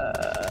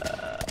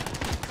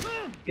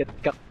 Get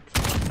cocked.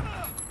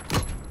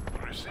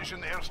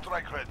 Precision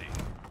airstrike ready.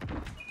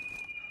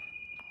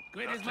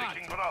 We're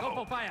taking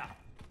Bravo.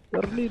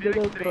 Your leader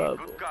of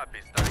Bravo. Good copy,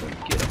 Stark.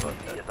 Care about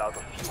that. Out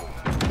of fuel.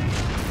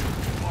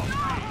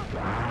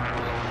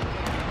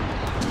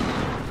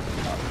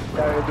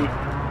 Tardy.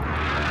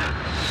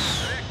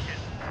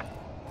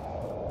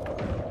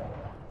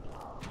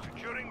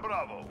 Securing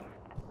Bravo.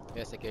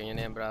 Kaya secure nyo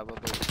na yan, Bravo,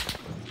 bitch.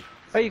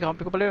 Ay,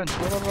 kampi ko pala yun.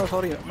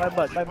 Sorry. My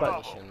bad.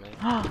 Mission, man.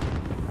 Ah!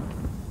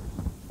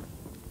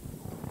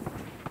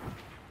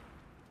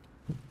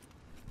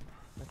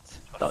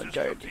 Down Assist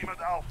your Charlie. team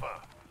at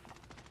Alpha.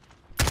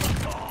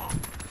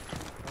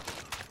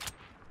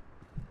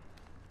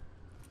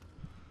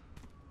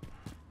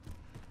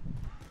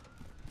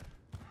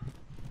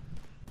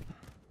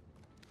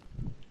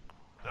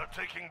 They're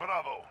taking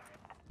Bravo.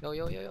 Yo,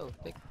 yo, yo, yo.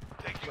 Take.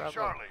 Taking Bravo.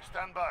 Charlie.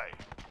 Stand by.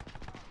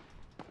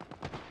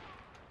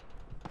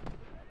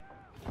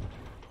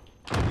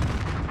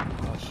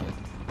 Oh shit.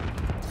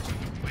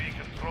 We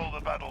control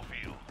the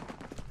battlefield.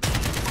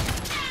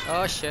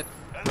 Oh shit.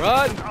 Enemy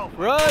Run! Alpha.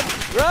 Run!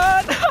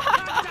 Run!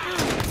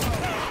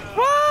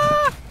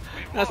 Ah!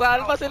 We've Nasa lost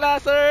alpha sila,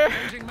 sir!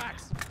 Changing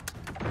max.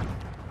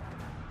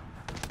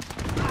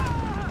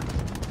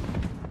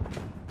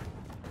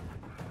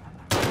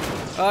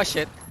 Oh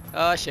shit.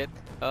 Oh shit.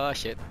 Oh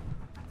shit.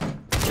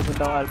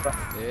 Pupunta ko Alpha.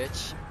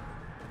 Bitch.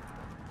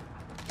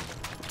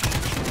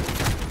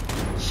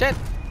 Shit!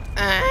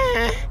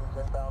 Ah!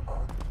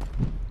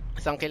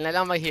 Isang kill na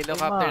lang, may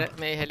helicopter,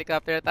 may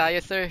helicopter tayo,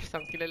 sir.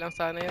 Isang kill na lang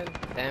sana yun.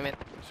 Damn it.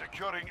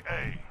 Securing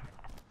A.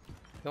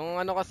 Yung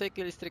ano kasi,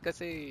 kill streak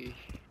kasi.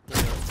 You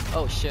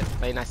know. Oh shit,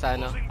 may nasa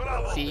ano.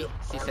 C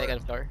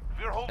second floor.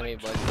 We're Sa may holding.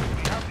 ball.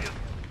 We have the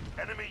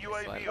enemy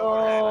UAV One.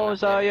 overhead. Oh,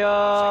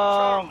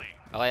 sayang. Charlie.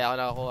 Okay, ako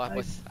nakakuha.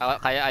 Boss.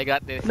 Kaya I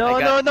got this. No,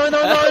 I no, got, no, no,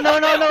 no, no,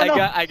 no, no,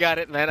 no. I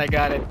got it, man. I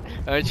got it.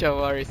 Don't you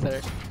worry,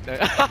 sir.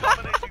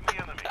 Dominating the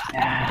enemy.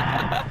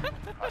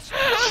 Assist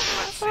your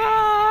team at C.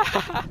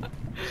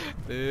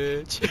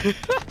 Bitch.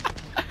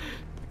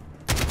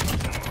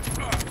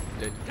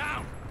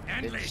 Down.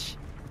 Enemy. Bitch.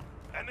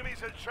 Enemies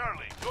at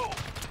Charlie. Go.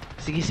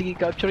 Sige, sige,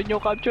 capture nyo,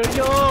 capture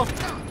nyo.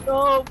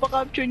 No,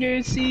 pa-capture nyo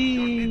yung C.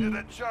 You're needed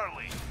at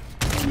Charlie.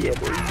 Yeah,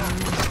 boy.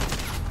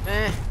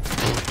 Eh.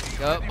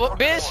 Go,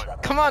 bitch!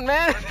 Come on,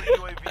 man! Friendly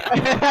UAV.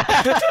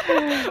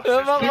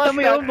 Kita mo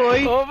yun,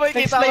 boy. Oh, boy,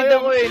 kita ko Nag-slide yun.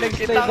 ako eh,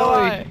 nag-slide Kita ko ako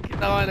nga eh.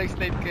 Kita ko nga,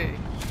 nag-slide ka eh.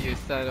 You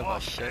son of a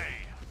Lost shit. A.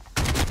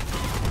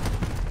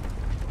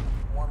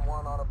 1-1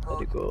 on approach.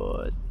 Very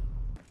good.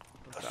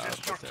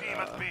 Assist your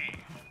team at B.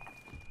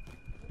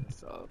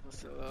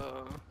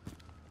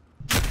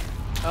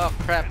 Oh,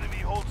 crap.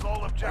 Enemy holds all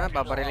Ah, objectives.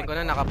 babarilin ko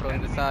na,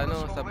 naka-prone doon sa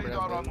ano, Enemy sa personal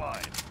radar Bravo.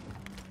 online.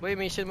 Boy,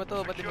 mission mo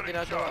to, ba't di mo Securing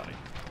ginagawa? Charlie.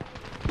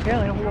 Kaya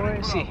nga, nakuha ko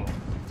yung C. You're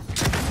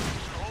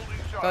holding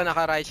Ito, Charlie.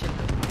 naka-right shield to.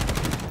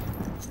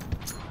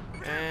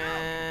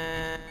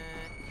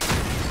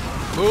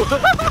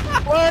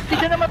 What? Di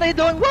siya namatay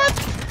doon? What?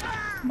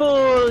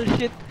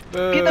 Bullshit.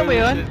 Kita mo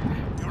yun?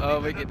 You're Oh,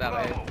 may needed kita at ko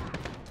yun. Bravo.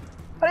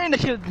 Ano yung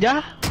na-shield niya?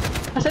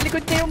 Nasa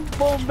likod niya yung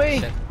bomba eh.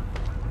 Shit.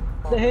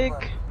 The heck?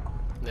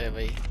 Hindi,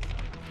 boy.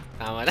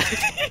 Tama na.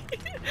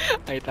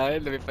 Ay, tayo,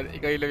 lumipad.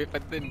 Ikaw yung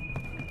lumipad dun.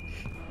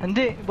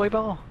 Hindi, boy pa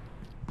ako.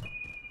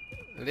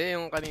 Hindi,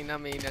 yung kanina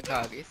may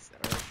naghagis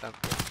or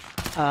something.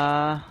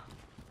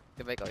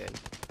 Di ba ikaw yun?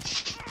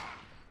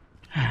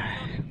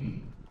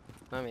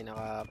 May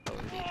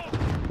naka-prone dito.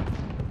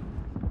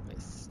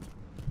 Nice.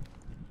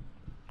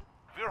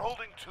 We're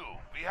holding 2.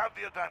 We have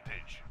the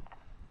advantage.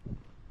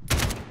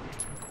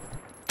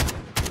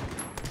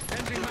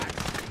 Changing max.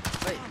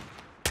 Ay!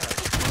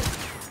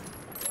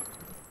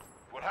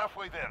 We're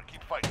halfway there.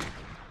 Keep fighting.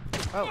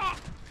 Oh!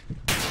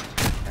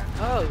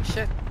 Oh,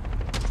 shit!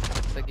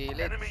 Sa gilid,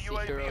 Enemy si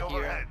UAV Hero Hero.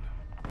 overhead.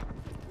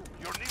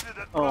 You're needed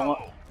at Oo nga.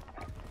 Bravo.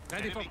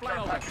 Ready for Enemy care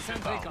flyover. package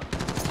Send inbound. recon.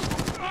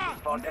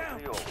 Found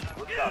MTO.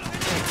 Good stuff.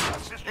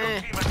 Assist your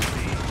team at B.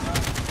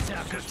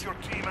 Assist your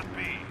team at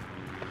B.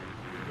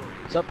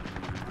 What's up?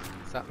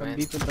 What's up, man? Punta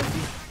B, punta B.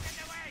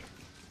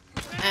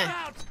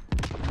 Out.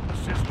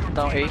 Assist your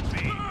Down team A. at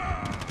B.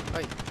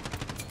 Ay!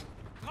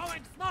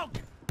 Throwing smoke.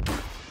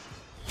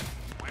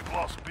 We've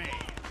lost B.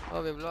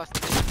 Oh, we've lost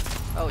B.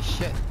 Oh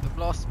shit, we've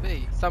lost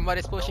B.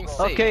 Somebody's pushing C.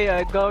 Okay,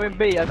 I'm going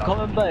B. I'm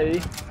coming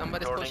B.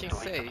 Somebody's pushing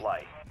C.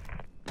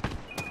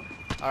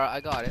 Alright,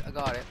 I got it, I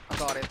got it, I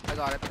got it, I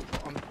got it.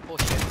 I'm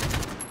pushing.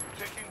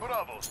 Taking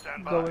Bravo.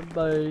 Stand by. Going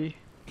B.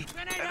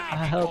 Grenade Enemy out.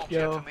 I help control jet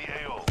you. in the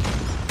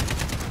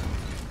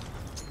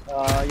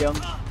AO. Yung...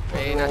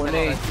 May nasa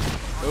Uli. likod.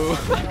 Oh!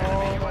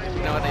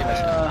 Namatay ba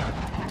siya?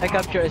 I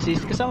capture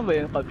assist. Kasama ba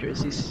yung capture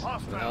assist?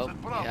 Hostiles Nope, at you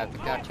Bravo. have to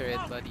capture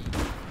it, buddy.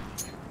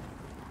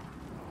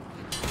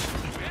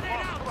 We've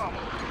lost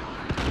Bravo.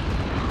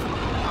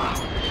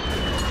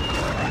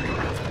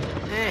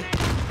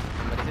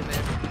 Somebody's in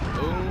there.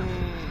 Boom!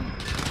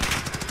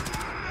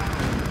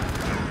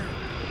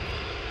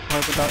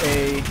 Okay, punta ko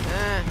A.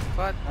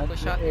 What? Who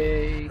shot me? A.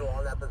 Still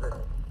on that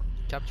position.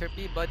 Capture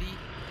B, buddy.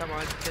 Come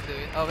on, you can do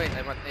it. Oh wait,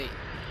 I'm at A.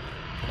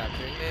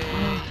 Capturing A.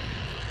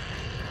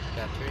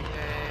 Capturing A.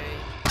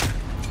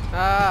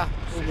 Ah!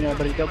 Oh,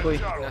 binabaril ka, boy.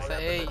 Nasa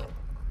A.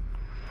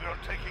 We're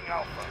taking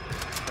Alpha.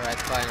 Alright,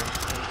 fine.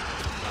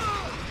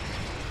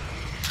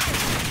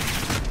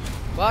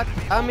 What?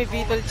 Ah, may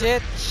Beetle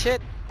Jet!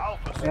 Shit!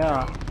 Alpha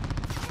Yeah.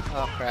 secure.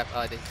 Oh crap,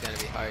 oh this is gonna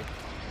be hard.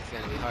 This is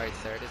gonna be hard,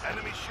 sir. This is gonna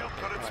Enemy be shield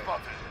fucking turret hard.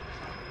 spotted.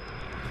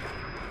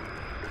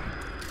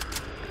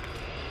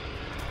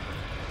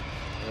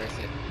 Where is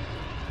it?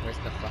 Where's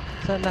the fuck?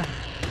 Sana.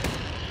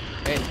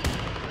 Hey!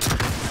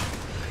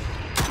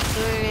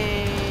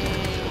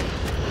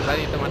 Di ba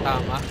dito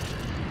matama?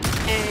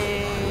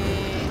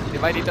 Di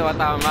ba dito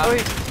matama? Uy!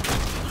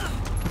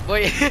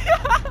 Boy!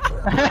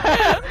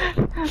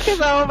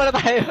 Kasama pala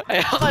tayo.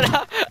 Ayoko na!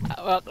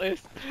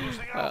 Backlist.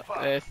 Losing Alpha.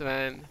 Backlist,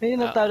 man. Ayun,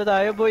 natalo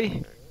tayo, boy.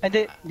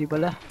 Ay, hindi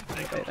pala.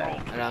 I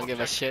don't give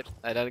a shit.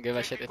 I don't give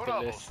a shit if we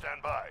Bravo, lose.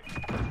 stand by.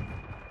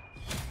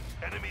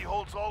 Enemy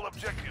holds all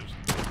objectives.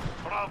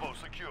 Bravo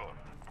secure.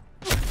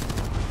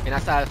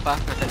 Pinasa Alpha,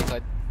 nasa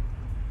likod.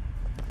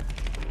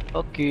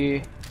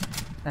 Okay.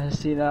 Nasa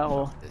sina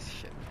ako. This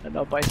shit.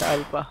 Ano pa sa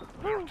Alpha?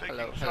 We're Hello, taking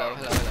hello, Charlie.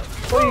 hello, hello.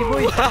 Boy,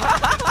 boy!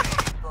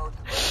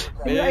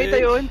 Ay, nakita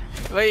yun?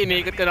 Boy,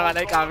 iniikot ko na nga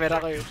na yung camera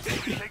ko yun.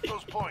 Take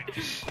those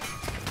points.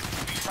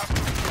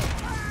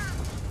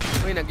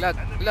 Uy, naglag.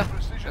 Wala,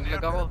 Precision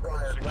naglag ako.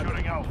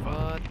 Securing Alpha.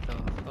 What the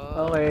fuck?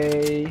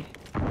 Okay.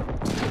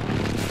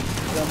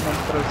 Walang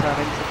control sa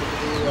akin sa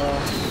pagkukuha.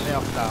 May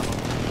off na ako.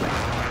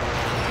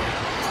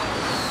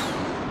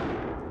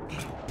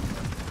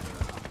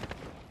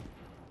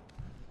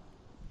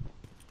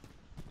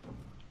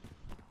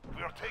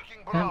 We are taking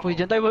Ayan, Bravo. boy.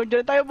 Diyan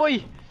tayo, boy!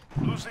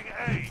 Losing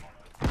A.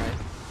 Right.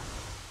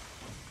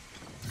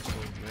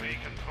 We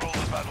control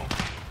the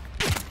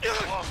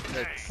battlefield. Lost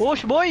A.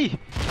 Push, boy!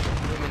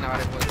 Uy, may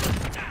naka-report.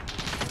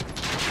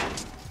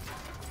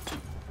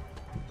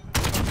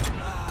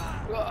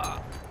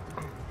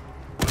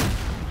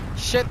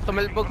 Shit,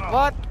 tumalbog.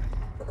 What?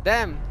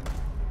 Damn.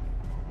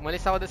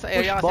 Umalis ako dun sa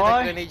area Push, kasi boy.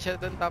 nag-grenade siya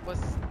dun tapos...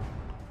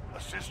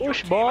 Assist your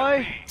Push, team boy.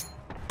 at B.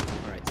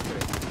 Alright, screw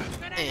it.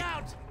 Grenade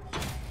out!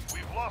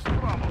 We've lost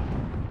Bravo.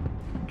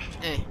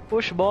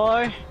 Push,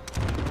 boy!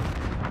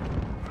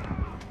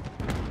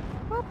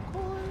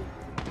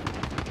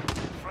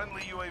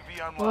 Friendly UAV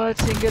online. What?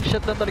 Single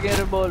shot na talaga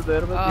yung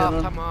revolver. Ba't Oh,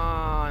 gano'n? come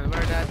on.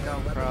 Where'd that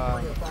come from?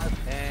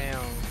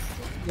 Damn.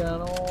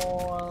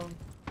 Gano'n.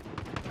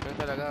 Ganun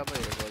talaga ba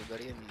eh, revolver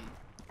yun eh.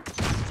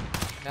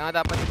 Kaya nga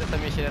dapat ito sa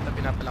mission na ito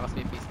pinapalakas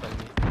may pistol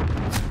niya.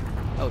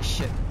 Oh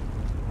shit.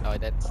 Oh,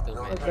 that's too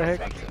many. What the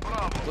heck?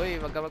 Uy,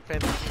 wag ka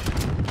mag-friendly.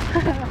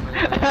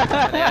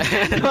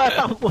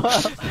 Tumatakbo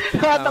ako.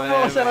 Tumatakbo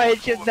ako sa right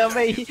shoot na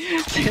may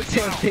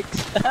synthetics.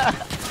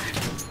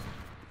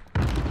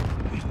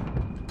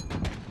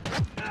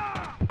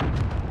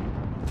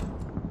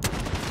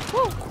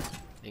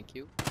 Thank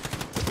you.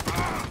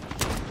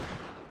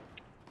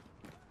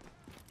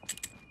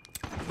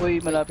 Uy,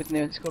 malapit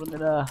na yun. Score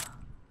nila.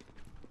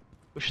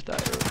 Push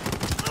tayo.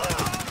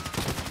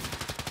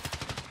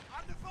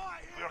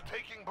 We are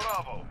taking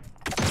Bravo.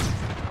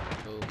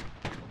 Oh.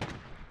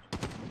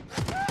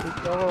 Push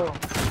ako.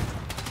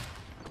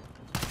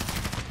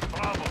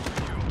 Bravo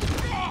secure.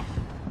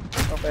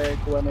 Okay,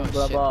 kuha ng Oh,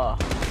 Brava.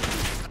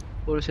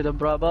 Puro sila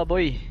Brava,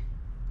 boy.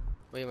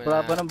 Uy,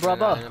 Bravo ng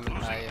Bravo. manalo naman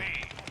tayo.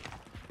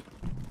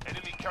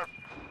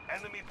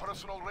 Enemy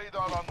personal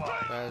radar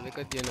online. Well, we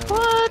could, you know,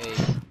 What? hey.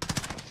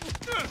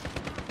 No,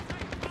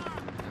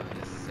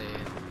 just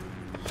saying.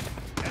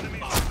 Enemy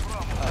on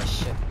Bravo. Oh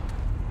shit.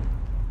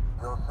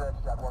 Still set,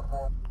 got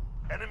 1-4.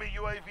 Enemy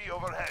UAV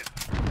overhead.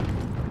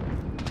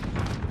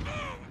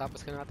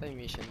 Tapos ka na ata yung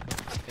mission ko.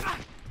 Okay.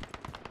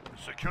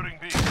 Securing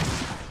B.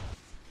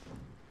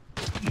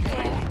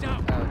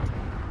 Down! Out.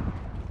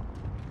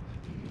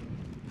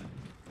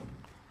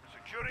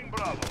 Securing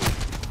Bravo.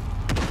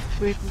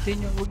 Wait,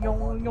 continue. Huwag niyong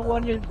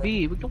kuha yung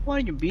B. Huwag niyong kuha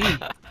yung B.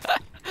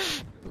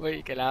 Uy,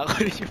 kailangan ko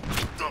rin yung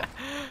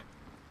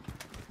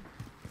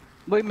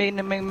Boy, may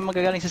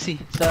magagaling sa C.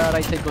 Sa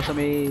right side ko sa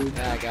may...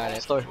 I got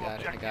it. Store.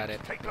 I got it.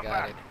 Take I them got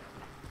back. it.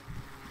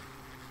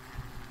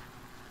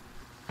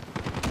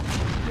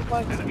 Hindi kuha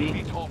yung B.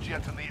 Enemy VTOL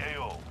jet in the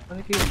AO. Ano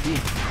yung B?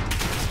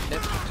 Shit.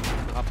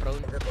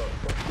 Naka-prone.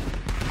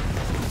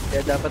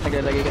 Kaya dapat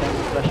naglalagay ka ng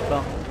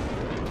flashbang.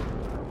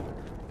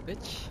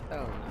 Bitch.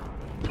 Oh no.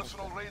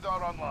 Personal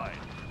radar online.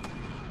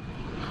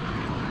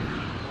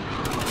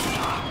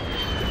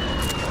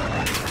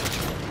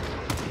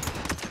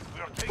 We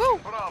are taking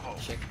Bravo.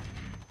 Shit.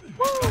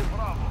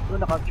 Bravo. Ito,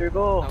 na-capture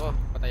ko. Ako,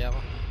 patay ako.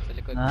 Sa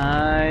likod.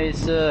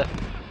 Nice! We're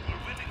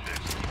winning this.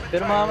 Keep it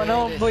Pero tight. mga ano,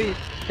 boy,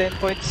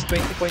 10 points,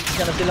 20 points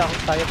ka na sila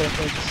kung tayo 10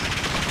 points.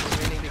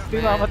 Winning this, Uy,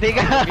 man. mamatay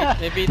ka.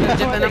 May beater jet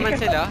na Mamatay naman ka.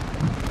 sila.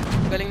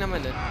 Galing naman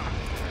nun.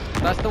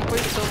 Taas tong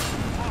points so.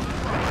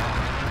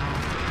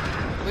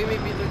 Uy, may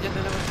beater jet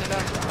na naman sila.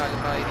 Kala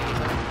tayo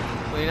dito.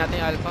 Kunin natin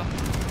yung alpha.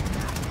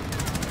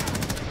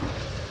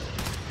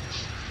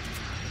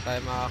 Tayo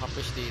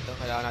makaka-push dito.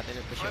 Kailangan natin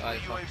i-push yung Friendly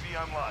alpha. UAV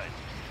online.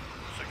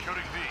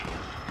 Securing B.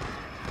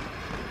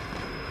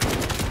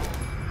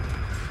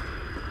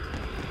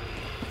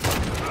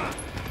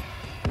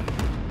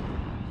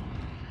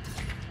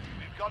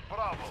 We've got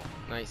Bravo.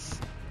 Nice.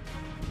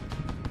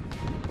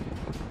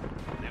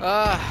 They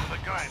Ah, the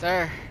grind.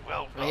 sir.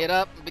 Well done.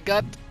 Mahirap.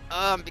 Bigat.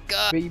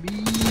 Bigat.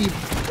 Baby!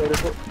 Pero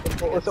po,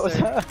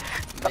 uso-usa.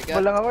 Takbo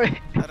God. lang ako eh.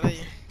 Aray.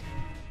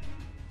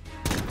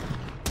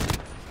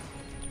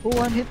 Oh,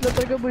 one hit lang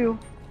talaga boy oh.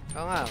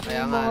 Oo nga,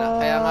 kaya Yung nga, mga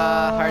kaya nga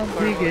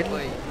hardcore bigel.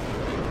 boy.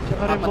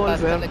 Tsaka Papataas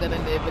revolver. talaga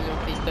ng level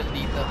yung pistol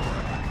dito.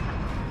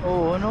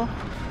 Oo, ano?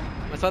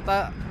 Mas mata...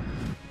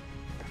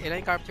 Ilan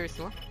yung captures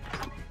mo?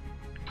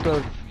 12.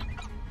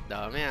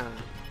 Dami ah.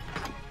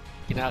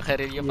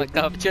 Kinakaril yung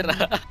pag-capture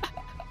ah.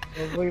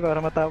 Oh boy, para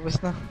matapos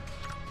na.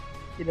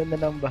 Ilan na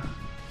lang ba?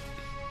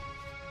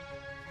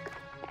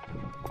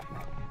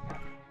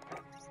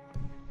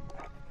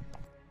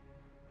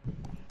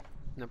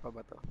 Ano pa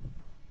ba to?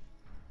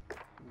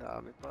 Ang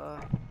dami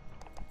pa.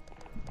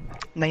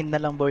 9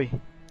 na lang boy.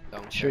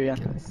 Long Sure shot yan.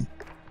 kills.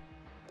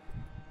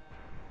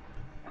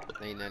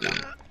 9 na lang.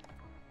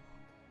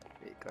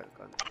 Vehicle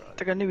control.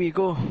 Taga ni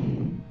Wigo.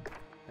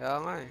 Kaya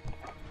nga eh.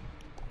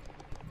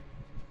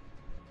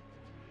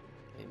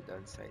 Aim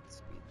down sight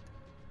speed.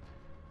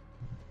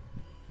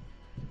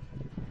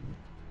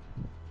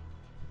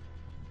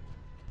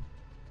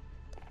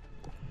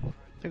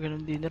 Taga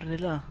ng dinner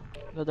nila.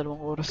 Wala 2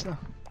 oras na.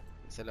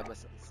 Sa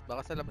labas.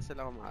 Baka sa labas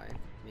sila kumain.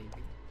 Maybe.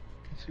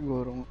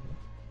 Siguro nga.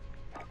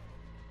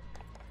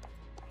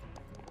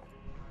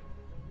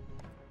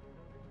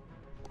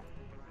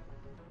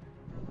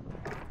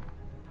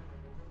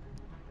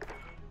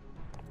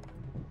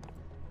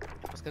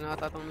 Tapos ka na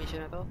ata tong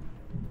mission na to?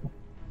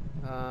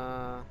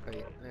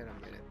 Wait a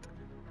minute.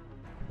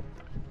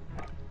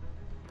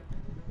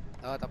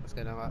 Tapos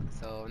ka na nga.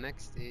 So,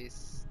 next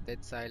is Dead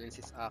Silence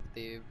is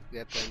active.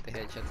 Get 20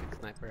 headshots with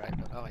sniper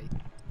rifle. Okay.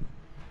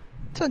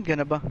 Saan ka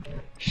na ba?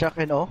 Shock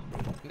and awe?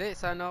 Hindi,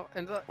 sa ano,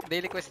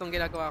 daily quest tong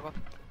ginagawa ko.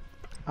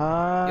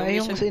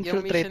 Yung sa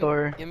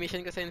infiltrator. Yung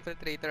mission ko sa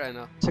infiltrator,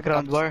 ano? Sa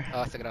ground war.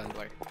 Sa ground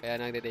war.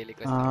 Kaya nagde-daily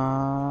quest.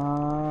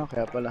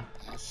 Kaya pala.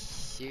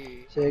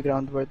 Shit. Sa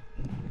ground war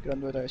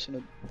tayo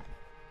sunod.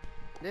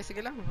 Hindi,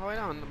 sige lang. Okay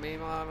lang.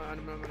 May mga ano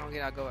naman akong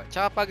ginagawa.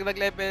 Tsaka pag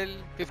nag-level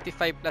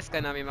 55 plus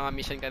ka na, may mga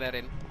mission ka na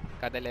rin.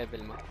 Kada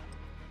level mo.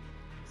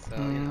 So,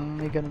 you know.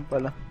 May ganun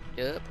pala.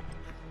 Yup.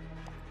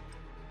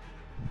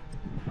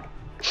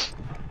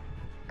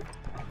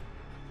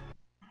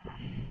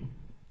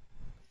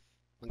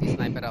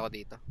 Mag-sniper ako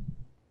dito.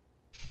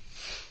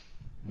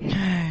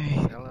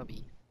 Ay, Salabi.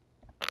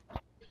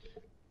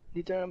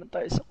 dito na naman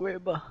tayo sa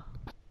kuweba.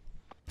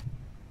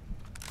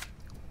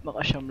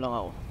 Makasyam lang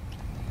ako.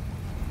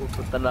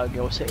 Pupunta lagi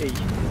ako sa A.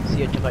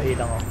 C at saka A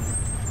lang ako.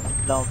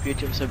 Wala akong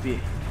future sa B.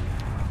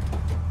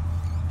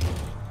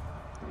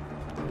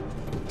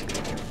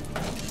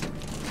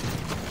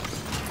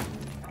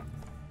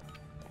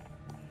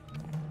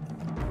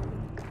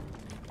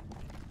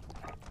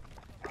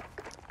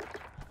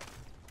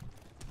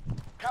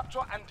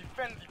 Capture and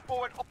defend the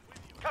forward.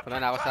 Wala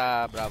na ako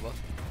sa Bravo.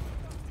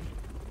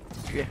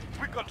 Sige.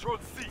 We control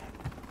C.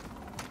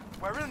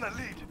 We're in the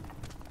lead.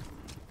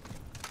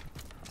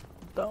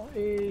 Punta ako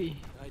A.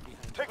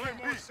 Taking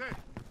B.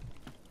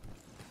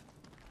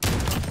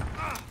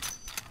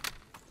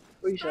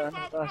 Uy, siya ano,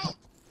 taas.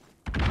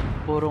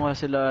 Puro nga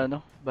sila,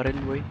 ano, barrel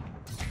boy.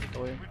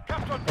 Ito yun. We've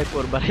captured Ay,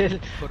 puro barrel.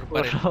 Puro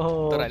barrel.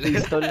 Puro Toral.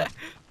 pistol.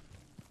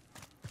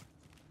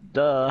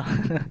 Duh.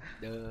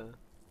 Duh.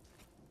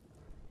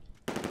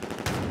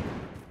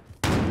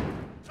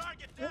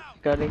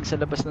 Galing sa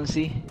labas ng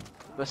C.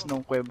 Labas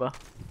ng kuweba.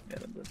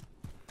 Meron doon.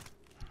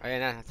 Ayan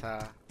na,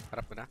 sa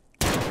harap mo na.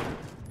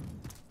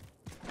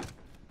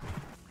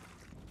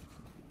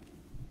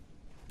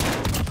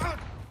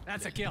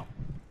 That's a kill.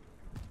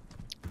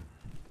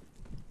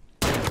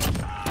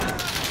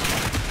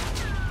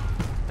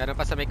 Meron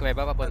pa sa may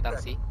kuweba, papuntang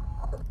C.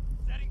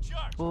 setting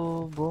charge.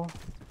 Bobo.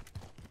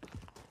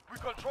 We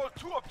control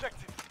 2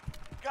 objectives.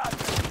 Guys.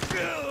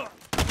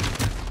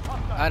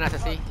 Nasa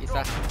C.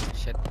 Isa.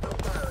 Shit.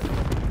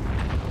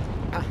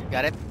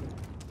 Got it.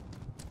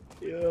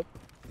 Yup.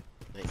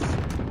 Nice.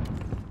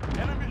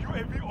 Enemy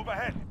UAV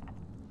overhead.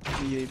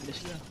 UAV na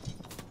sila.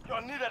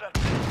 You're needed at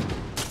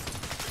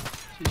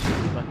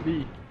Sisipan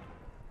B.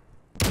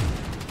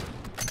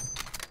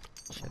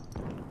 Shit.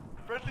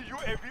 friendly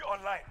UAV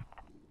online.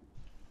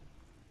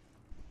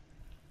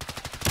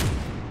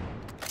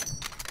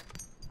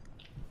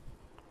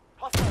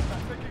 Hostiles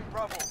are taking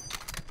Bravo.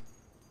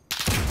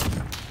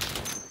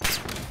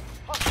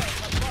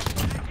 Hostiles are dropped.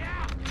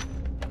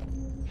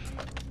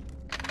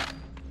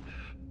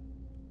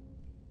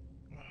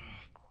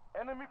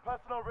 Enemy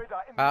personal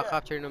radar in the air.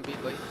 Capture ng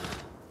B-boy.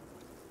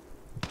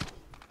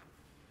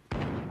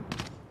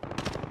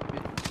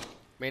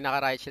 May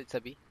naka-riot shield sa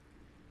B.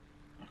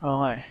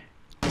 Oo nga eh.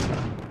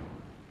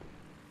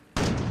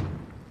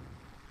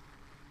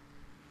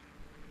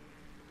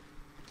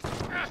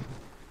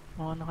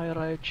 Mga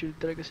naka-riot shield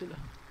talaga sila.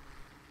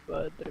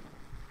 Bad trip.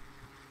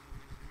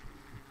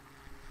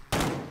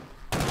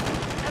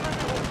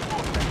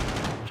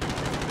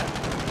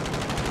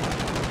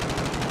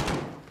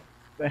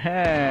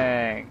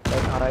 Bang! Tayo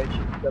naka-riot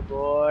shield ka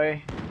boy.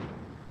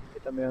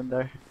 Kita mo yun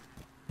there.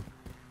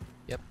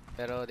 Yep.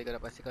 Pero di ko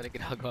napansin kung ano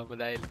ginagawa mo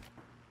dahil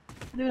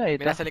Hindi na may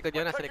ito. nasa likod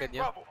yun, nasa likod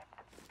Taking niya.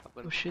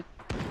 Bravo. Oh shit.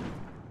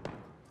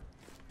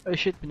 Ay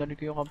shit, pinalik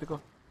ko yung kampi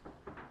ko.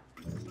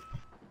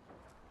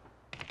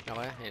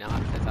 Okay, yun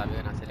ang sabi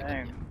ko, nasa likod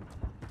Dang. niya.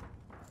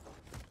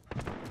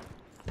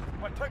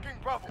 We're taking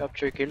Bravo.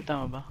 Capture kill,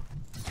 tama ba?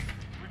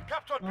 We've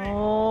captured B.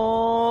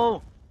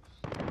 No!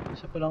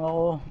 Isa pa lang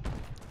ako.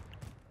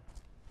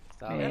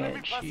 Stop. Man. Enemy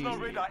personal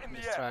shit. radar in the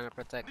Just air. trying to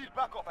protect Need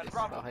backup at this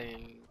Bravo.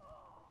 fucking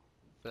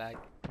flag.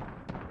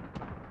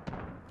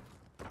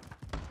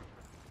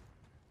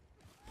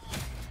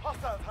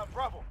 Hostiles have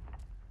Bravo.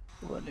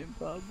 Wala yung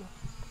bago.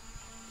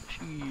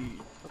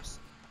 Shit. Oops.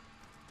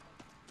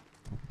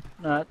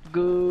 Not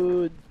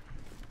good.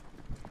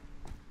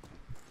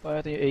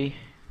 Bakit yung A?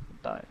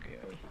 Punta kayo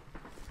A.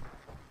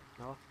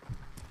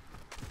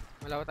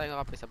 Wala ba tayong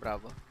kape sa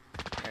Bravo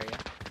area?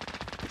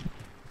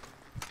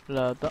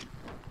 Wala ata.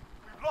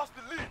 We've lost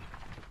the lead.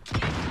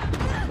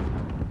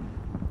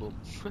 Boom.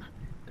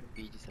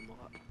 RPG sa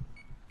mukha.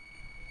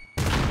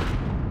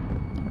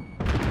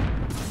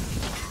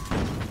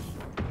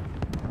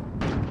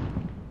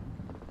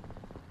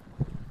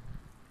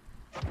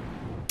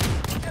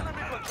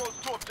 Enemy controls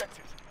two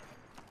objectives.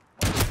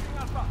 Taking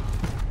Alpha.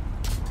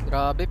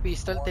 Grabe,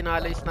 pistol,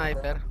 tinalo yung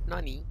sniper.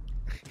 Nani?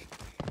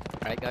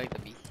 Alright, going to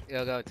B.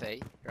 Go to A,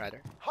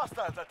 rather.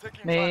 Hostiles are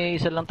taking May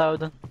isa lang tao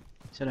doon.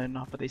 Isa lang yung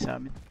nakapatay sa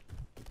amin.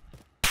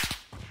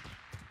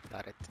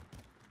 Got it.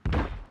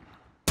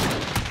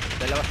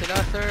 Dalawa sila,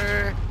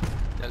 sir!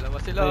 Dalawa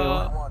sila!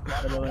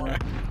 Dalawa na.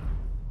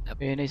 Yep.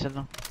 Ayun na isa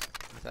lang.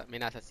 May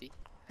nasa C.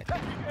 Taking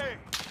A.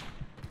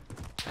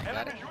 I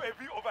got Enemy it. UAV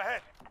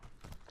overhead.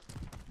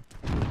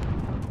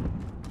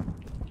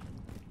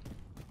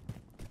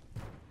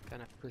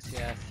 Kind of pussy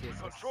ass is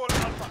Control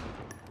Alpha.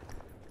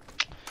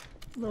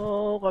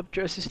 No,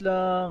 capture assist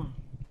lang.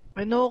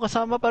 Ay no,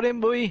 kasama pa rin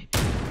boy.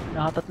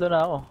 Nakatatlo na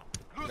ako.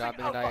 Losing Grabe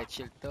na Alpha. riot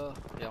shield to.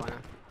 Ayoko na.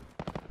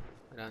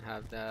 I don't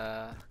have the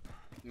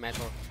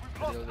metal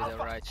to deal with the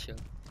riot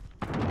shield.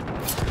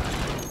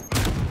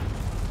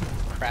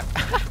 Crap.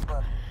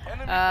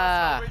 Enemy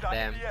Ah, personal radar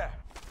damn. in the air.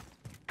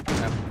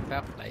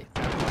 Fair play.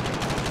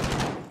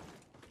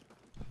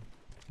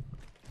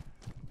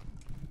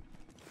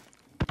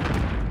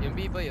 Yung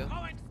B-boy oh.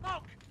 Throwing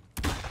smoke.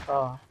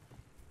 Ah.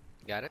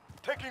 Got it?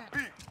 Taking B.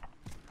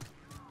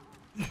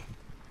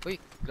 Uy,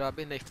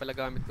 grabe, knife pala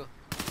gamit ko.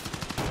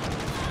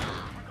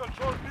 We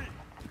control B.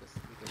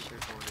 Hindi ko sure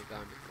kung ano yung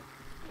gamit ko.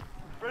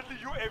 Friendly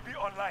UAV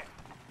online.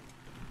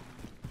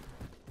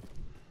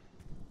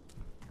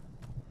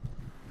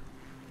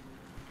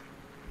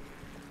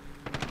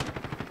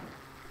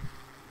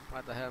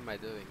 What the hell am I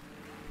doing?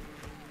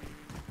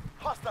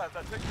 Hostiles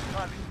are taking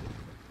Charlie.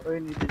 Oy,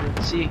 hindi dito.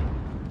 C.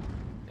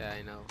 Yeah,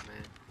 I know,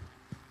 man.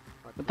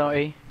 What Punta ko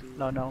A.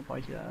 Wala na akong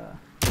paki sa...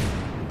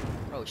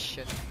 Oh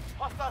shit.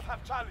 Hostiles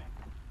have Charlie.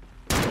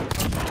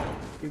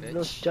 We've Bitch.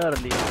 lost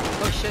Charlie.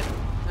 Oh shit.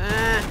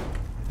 Ah!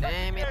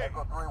 Damn it.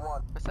 Echo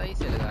 3-1. Nasa A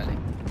sila galing.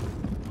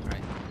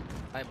 Alright.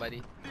 Hi buddy.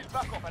 Need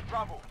backup at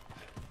Bravo.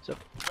 So,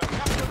 We're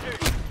captured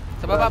A.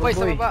 Sa baba Bravo, boy, sa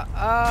boy. baba.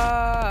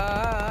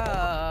 Ah!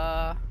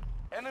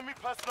 Enemy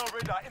personal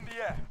radar in the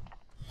air.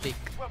 Pick,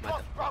 We're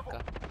lost, Bravo.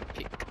 motherfucker.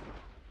 Pick.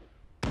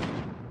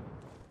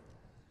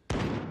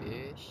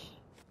 Ish.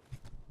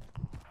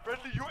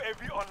 Friendly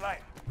UAV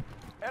online.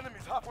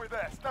 Enemies halfway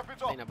there. Step it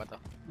Patay up. na ba to?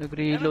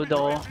 nag-reload Enemy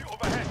ako. UAV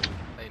overhead.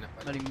 Patay na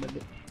pala. Maling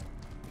mali.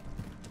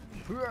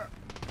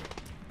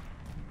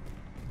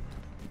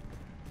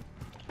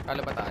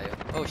 Kala ba tayo?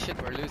 Oh shit,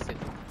 we're losing.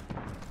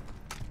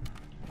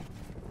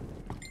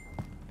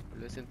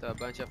 We're losing to a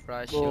bunch of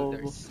riot Go,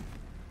 shielders.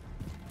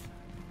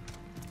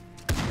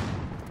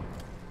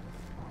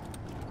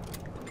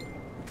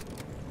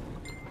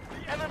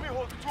 The enemy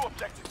holds two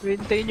objectives.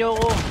 Hintayin niyo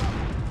ako.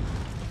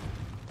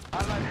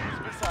 Allied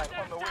cruise missile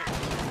on the way.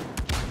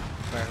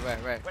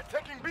 Where? We're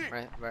taking B.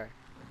 Where?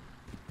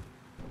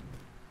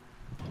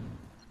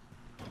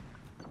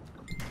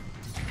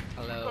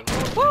 Hello.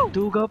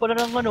 Duga pala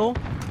ng ano,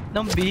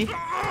 ng B.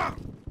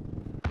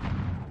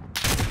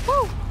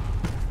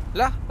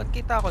 La, ba't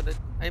kita ako dun?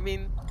 I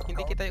mean,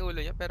 hindi kita yung ulo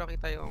niya, pero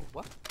kita yung...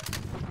 What?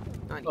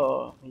 Nani?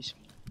 Oo,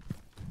 mismo.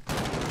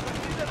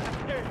 Leader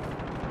at A.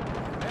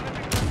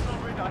 Enemy personal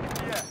radar in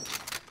the air.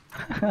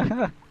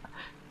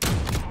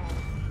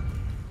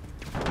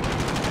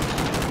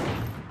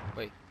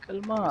 Uy,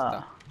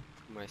 Kalma.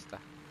 kumaysta.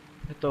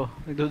 Ito,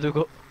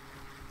 nagdudugo.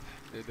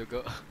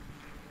 Dudugo.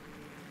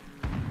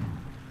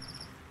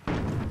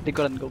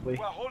 Likuran ko boy.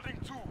 We're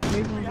holding two. May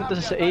We have pumunta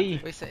the sa A.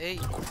 advantage. Uy, sa A.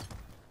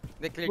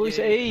 Hindi, clear Uy, yun.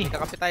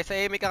 sa A.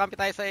 May kakampi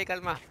tayo sa A,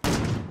 kalma.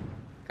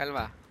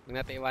 Kalma. Huwag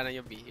natin iwanan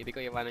yung B. Hindi ko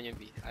iwanan yung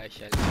B. I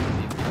shall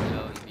leave you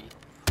alone, B.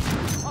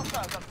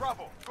 Hostiles at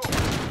Bravo. Go.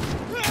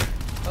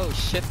 Oh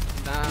shit,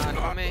 na ano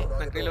kami,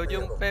 nag-reload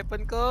yung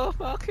weapon ko.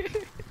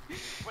 Bakit?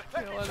 We're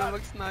taking Ayaw na Charlie.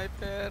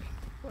 mag-sniper.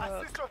 Fuck.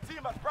 Assist your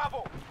team at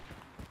Bravo.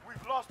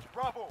 We've lost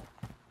Bravo.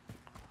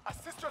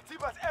 Assist your team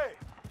at A.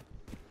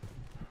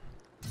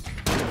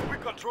 We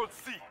control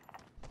C.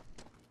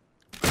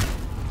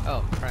 Oh,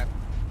 crap.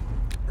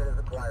 That is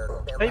acquired.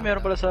 Stand Ay, by.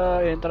 meron pala sa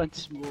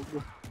entrance mo bro.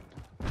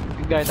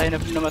 Gaya tayo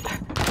na pinamata.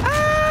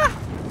 Ah!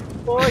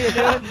 Oh, yan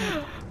yan.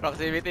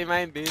 Proximity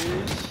mine,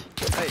 bitch.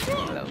 Ay,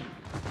 hello.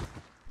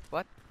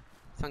 What?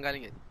 Saan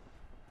galing yun?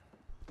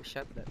 Who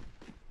shot that?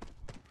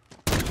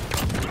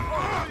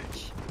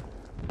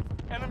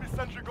 Enemy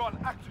sentry gun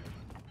active.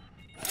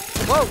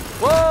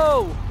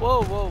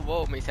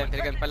 Whoa! May sentry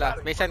gun pala.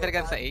 May sentry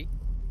gun sa A.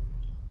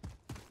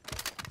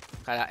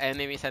 Kala,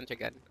 enemy sentry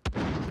gun.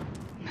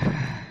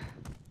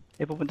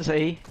 Eh, pupunta sa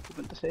A.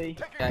 Pupunta sa A.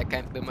 Kaya I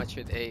can't do much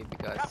with A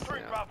because,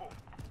 Capturing Bravo.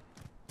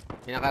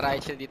 may naka-riot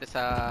shield dito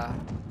sa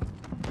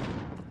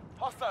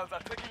Hostiles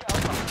are taking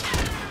Alpha.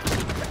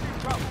 Taking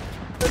Bravo.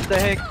 What the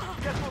heck?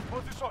 Get to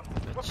position.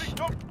 The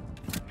victim.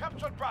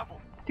 Capture Bravo.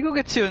 Di ko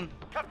gets yun.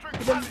 Capturing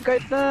Kahit- Charlie.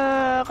 Kahit na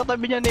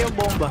katabi niya na yung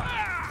bomba.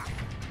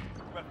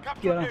 Well,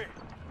 capture Yeah. A.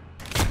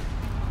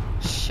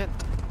 Shit.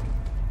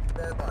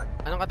 Stand by.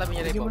 Anong katabi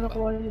niya na Hindi yung mo bomba?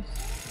 nakuha yun.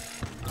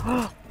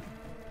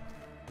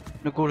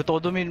 Nagulat ako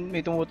doon,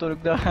 may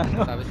tumutunog na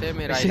ano. Sabi sa'yo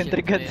may May riot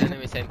sentry shield. gun.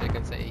 May sentry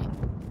gun sa A.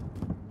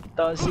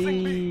 Tasi.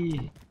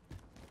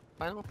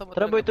 Paano kung tumutulog?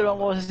 Tara boy, tulungan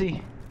ko sa C.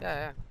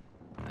 Yeah.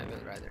 I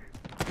will rather.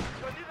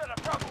 The leader of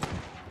Bravo.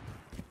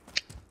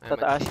 I'm Sa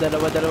at taas, C.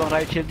 dalawang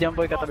right shield yan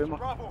boy, katabi mo.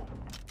 Lost Bravo.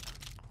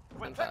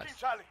 We're Fantastic. taking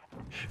Charlie.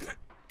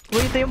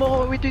 Wait, tayo mo ako.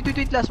 Wait.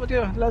 Last one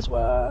yun. Last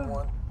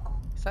one.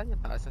 Saan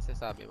yung taas na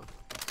sinasabi mo?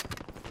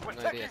 We're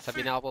No idea. taking Sabi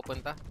C. na ako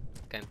pupunta.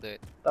 Can't do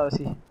it.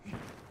 Tasi.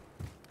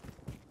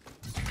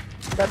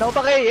 Tanaw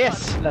pa kay,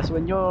 yes! Last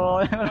one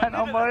yun. Wala na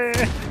ako boy.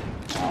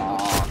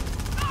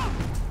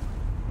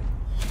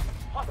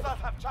 Hostiles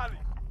have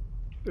Charlie.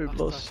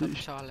 Plus C.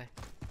 Chale.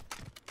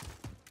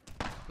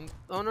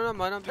 Ano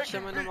naman, ang bitch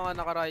naman ng mga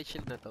naka-riot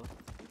shield na to.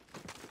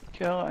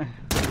 Kaya nga eh.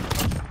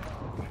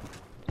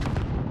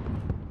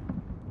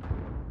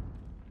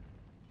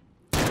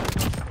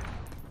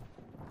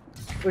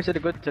 Uy, sa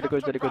likod.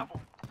 Capture Bravo.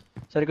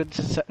 Sa likod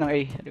ng A.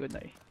 Sa likod na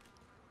A.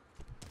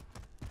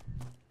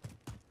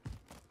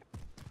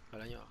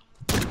 Wala nyo.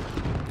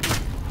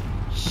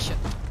 Shit.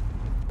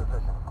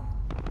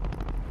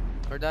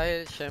 Or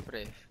dahil,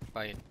 syempre,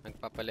 fine.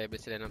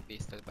 Nagpapalevel sila ng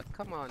pistol. But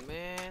come on,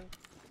 man.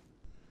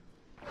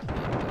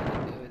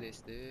 Do this,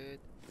 dude.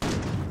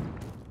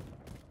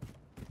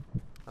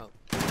 Oh.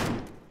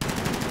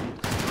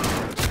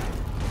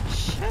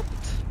 Shit!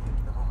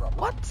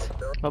 What?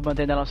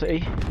 Babantay na lang sa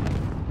A.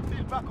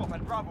 Need backup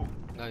at Bravo.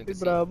 Going Uy, to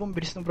see. Bravo. Ang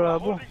bilis ng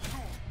Bravo. Holding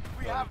two.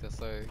 We Going have to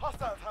sir.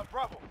 hostiles have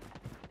Bravo.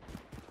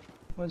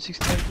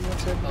 169,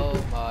 170. Oh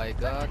my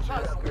god,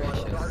 goodness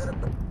gracious.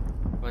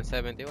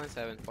 170,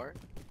 174.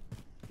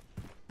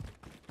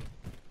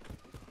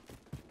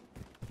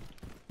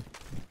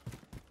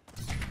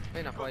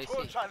 Ay, naku, I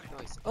see.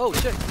 Nice. Oh,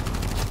 shit!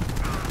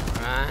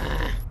 Ah,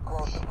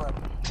 Close to front.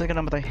 Saan ka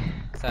namatay?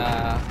 sa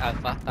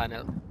Alpha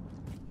Tunnel.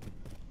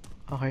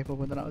 Okay,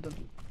 pupunta na ako doon.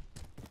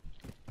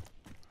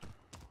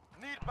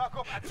 Need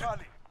backup at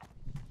Charlie.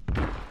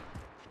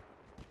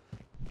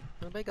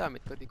 Ano ba yung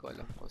gamit ko? Di ko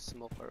alam kung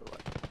smoke or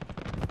what.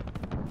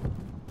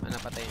 Ah,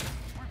 napatay na.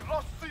 We've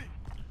lost C.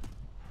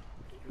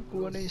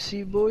 Kuha na yung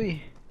C-boy.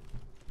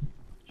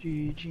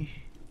 GG.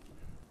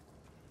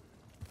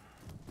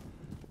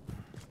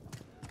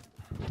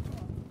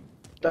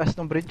 Taas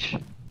ng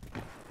bridge.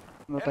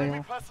 Namatay Enemy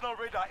ako. personal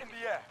radar in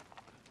the air.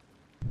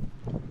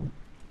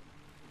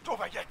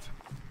 Over yet.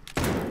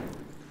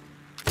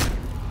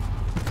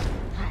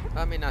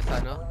 Ah, may nasa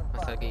ano?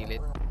 Nasa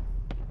gilid.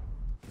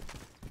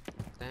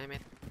 Damn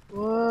it.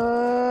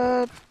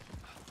 What?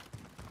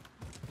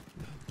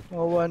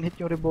 Mga one hit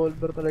yung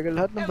revolver talaga.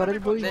 Lahat ng barrel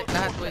boy. Hindi,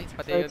 lahat boy.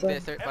 Pati Kahit yung saan.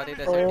 desert, pati Oo.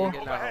 desert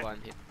eagle na ako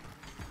one hit.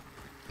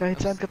 Kahit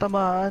saan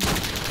katamaan.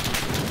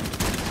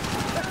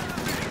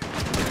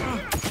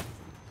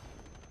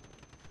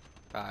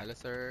 Palo,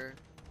 sir.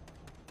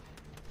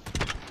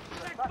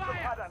 Check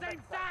fire!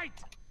 Same site!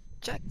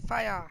 Check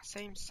fire!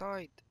 Same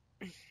side.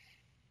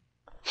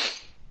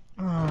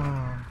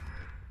 Ah.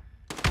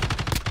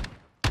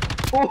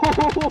 Oh!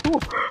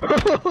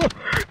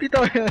 Dito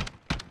ko yan.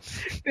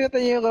 Pinatay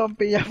niya yung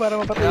kampi niya para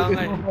mapatay Kaya ko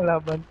nga eh. yung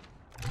malaban.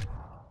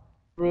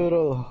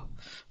 Brutal.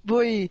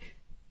 Boy!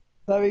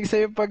 Sabi ko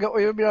sa'yo, pag ako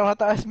yung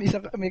pinakataas, may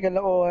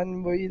kalakuhan,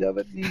 boy.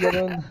 Dapat di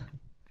ganun.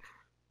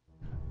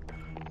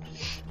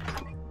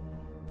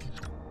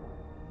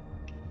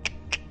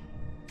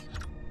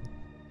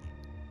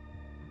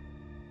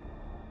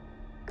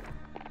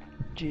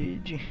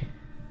 GG.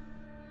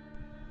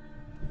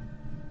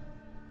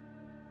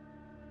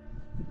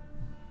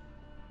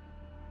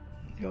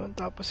 Yun,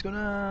 tapos ko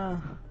na.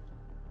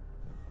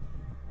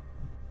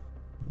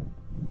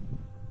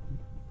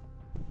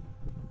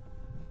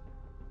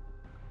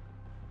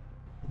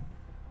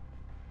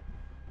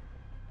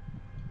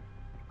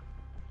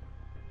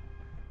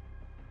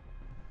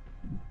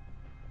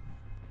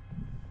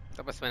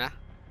 Tapos mo na?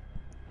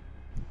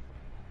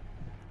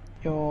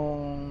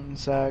 Yung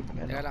sag,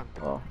 Teka lang.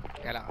 Oh.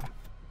 Teka lang.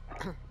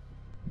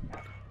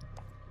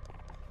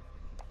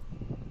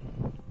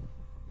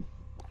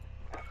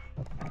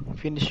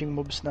 Finishing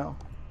moves na.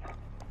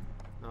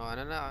 No,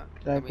 ano na.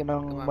 Kailangan ko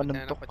ng gumamit na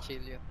manuntok. ng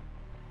kutsilyo.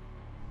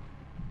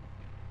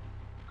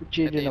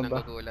 Kutsilyo Ito yung lang ba?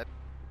 nanggugulat.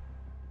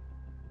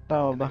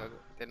 Tama ba?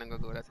 Ito yung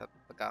nanggugulat sa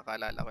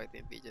pagkakaalala ko. Ito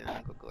yung video na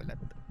nanggugulat.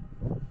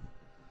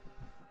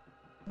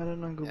 Ano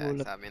nang Yeah,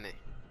 gugulat? sa amin eh.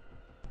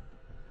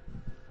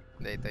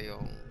 Hindi, ito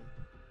yung...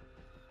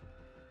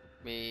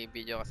 May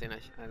video kasi na,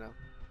 ano,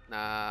 na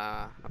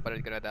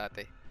napanood ko na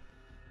dati.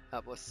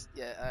 Tapos,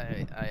 yeah,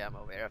 I am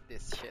aware of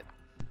this shit.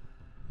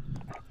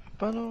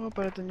 Paano nga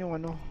palitan yung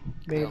ano?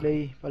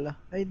 Melee pala.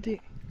 Ay, hindi.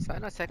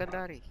 Sana,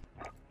 secondary.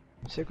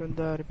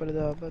 Secondary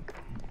pala dapat.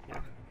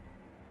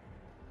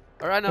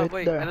 Or ano, Right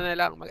boy, there. ano na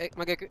lang,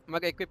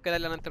 mag-equip ka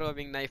na lang ng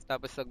throwing knife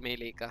tapos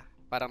mag-melee ka.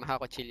 parang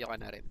nakakutsilyo ka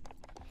na rin.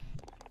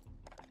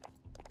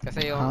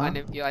 Kasi yung,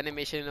 yung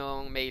animation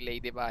ng melee,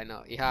 di ba,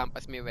 ano,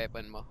 ihahampas mo yung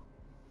weapon mo.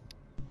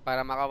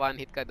 Para maka one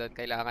hit ka doon,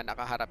 kailangan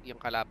nakaharap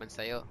yung kalaban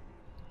sa'yo.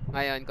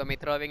 Ngayon, kung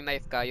may throwing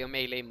knife ka, yung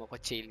melee mo,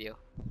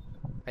 kutsilyo.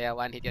 Kaya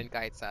one hit yun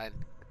kahit saan.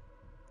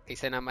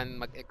 Kaysa naman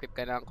mag-equip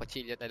ka ng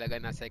kutsilyo talaga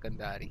na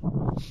secondary.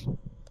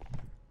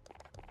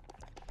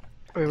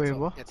 Wait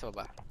ba? Gets mo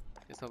ba?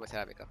 Gets mo ba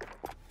sabi ko?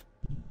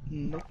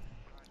 Nope.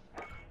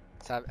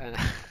 Sabi,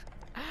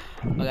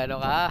 magano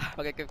ka,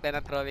 mag-equip ka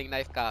ng throwing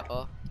knife ka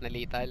ako, na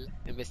lethal,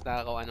 imbes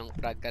na ako anong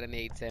frag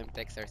grenade,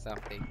 semtex or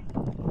something.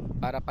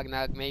 Para pag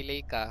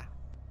nag-melee ka,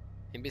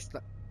 imbes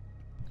na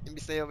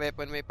yung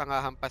weapon mo yung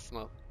panghahampas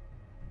mo,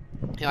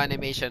 yung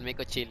animation may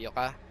kutsilyo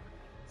ka.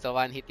 So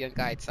one hit yun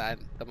kahit saan,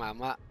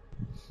 tumama.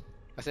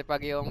 Kasi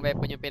pag yung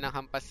weapon yung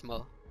pinanghampas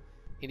mo,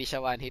 hindi siya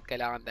one hit,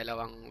 kailangan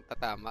dalawang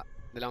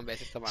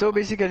beses tumama. So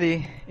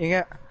basically,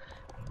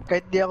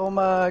 kahit di ako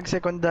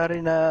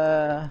mag-secondary na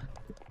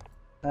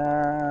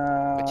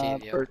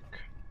Kutsilyo. perk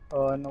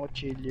o ano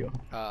kutsilyo.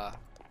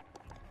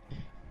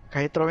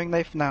 Kahit throwing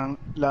knife lang,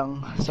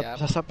 Yep.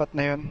 sasapat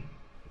na yun.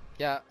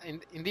 Yeah,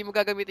 hindi mo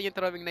gagamitin yung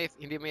throwing knife,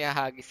 hindi mo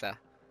ihahagis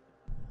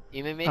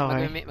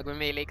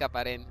Magme-melee ka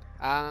pa rin.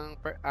 Ang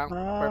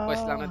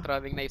purpose lang ng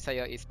throwing knife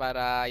sa'yo is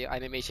para yung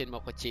animation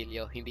mo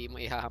kutsilyo, hindi mo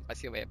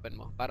ihahampas yung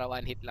weapon mo. Para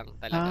one hit lang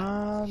talaga.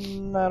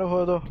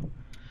 Naruhodo.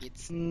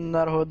 It's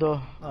Naruhodo.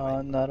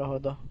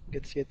 Naruhodo.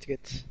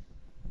 Gets.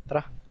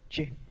 Tara,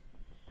 chi.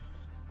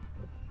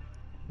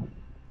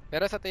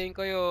 Pero sa tingin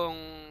ko yung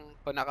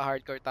kung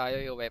naka-hardcore tayo,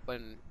 yung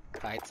weapon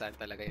kahit saan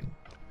talaga yun.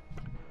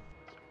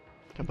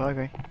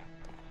 Sabagay.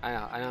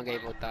 Anong game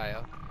mode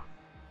tayo?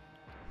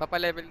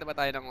 Papalevel na ba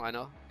tayo ng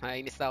ano?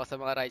 Nainis na ako sa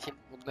mga ride shield.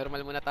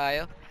 Mag-normal muna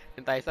tayo.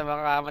 Yun tayo sa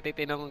mga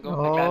matitinong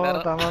naglalaro.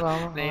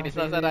 Tama. Nainis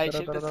na sa ride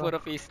shield, tapos puro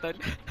piston.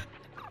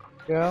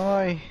 Kaya nga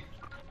eh.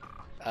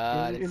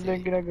 Let's Yun lang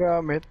see.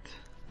 ginagamit.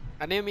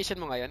 Ano yung mission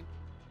mo ngayon?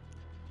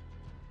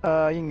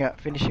 Yun nga,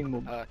 finishing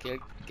move.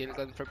 Kill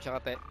confirm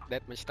tsaka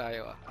deathmatch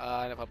tayo.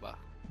 Ano pa ba?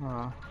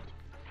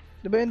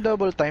 Di ba yung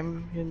double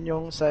time? Yun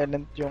yung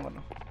silent yung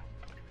ano.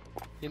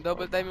 Yung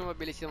double time yung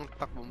mabilis yung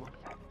takbo mo.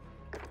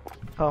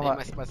 Oo nga.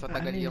 Mas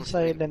matagal Ano yung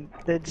silent?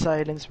 Dead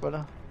silence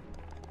pala.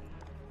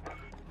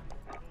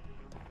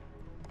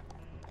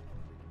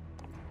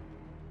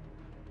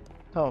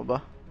 Tama ba?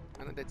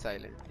 Anong dead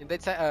silence?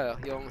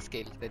 Yung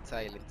skill, dead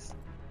silence.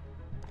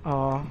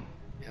 Oo.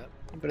 Yep.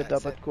 Siyempre That's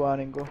dapat it.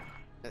 kuhanin ko.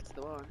 That's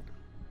the one.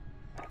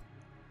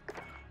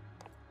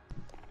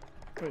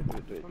 Wait.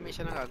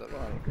 Mission na gagawin.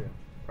 Kuhanin ko yun.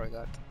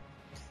 Forgot.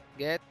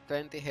 Get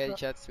 20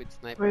 headshots with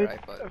sniper Wait,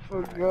 rifle. I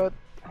forgot.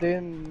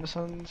 Then,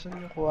 saan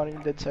yung kuhanin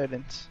yung dead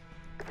silence?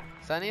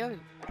 Sana yun?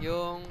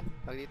 Yung,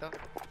 tawag dito?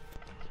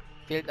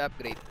 Field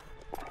upgrade.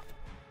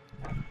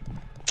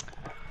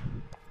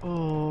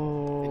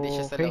 Oh, Hindi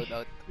siya sa okay.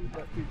 loadout.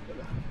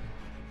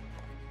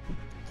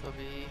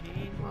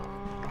 Sabihin mo.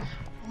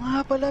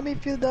 Nga pala, may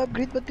field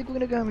upgrade. Ba't di ko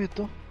ginagamit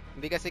to?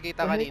 Hindi kasi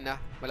kita kanina.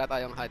 Wala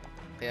tayong HUD.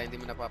 Kaya hindi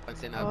mo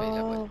napapansin na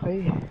available.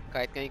 Okay.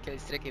 Kahit ngayong kill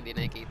streak, hindi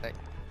nakikita.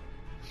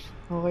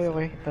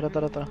 Okay. Tara.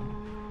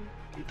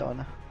 Kita ko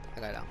na.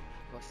 Taga lang.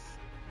 Boss.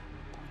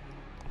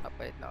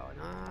 Papalit lang ako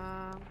ng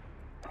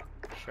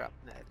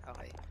shrapnel.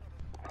 Okay.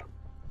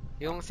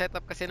 Yung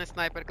setup kasi ng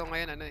sniper ko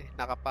ngayon,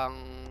 nakapang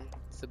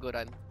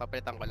suguran.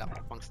 Papalitan ko lang.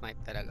 Pang snipe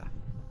talaga.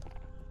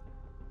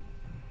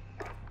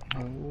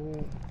 Oh.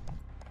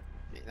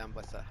 Hindi lang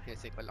boss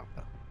Using ko lang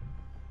to.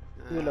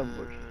 Yun lang,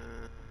 boss.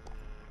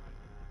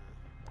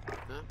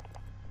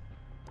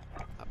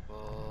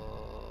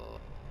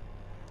 Tapos...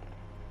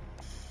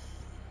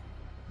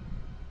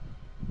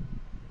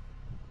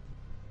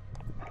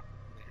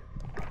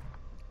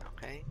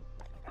 Okay.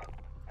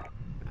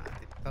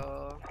 Natin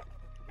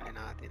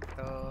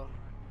to.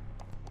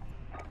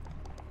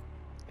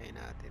 Kaya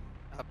natin.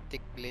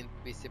 Optic glint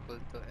visible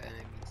to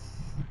enemies.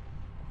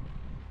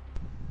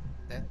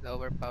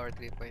 Lower power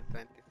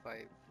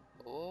 3.25.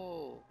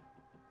 Oh.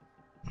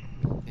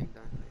 Came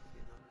down by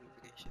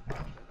notification.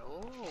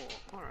 Oh,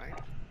 alright.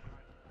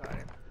 Got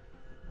it.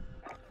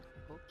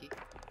 Okay.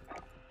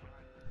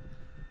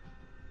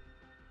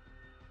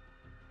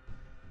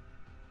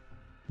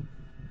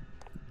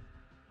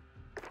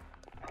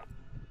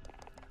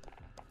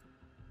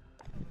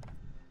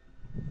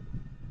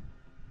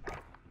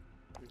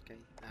 Okay,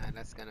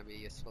 that's gonna be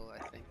useful, I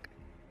think.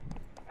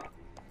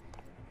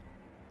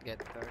 Get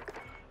card.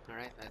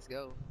 Alright, let's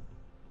go.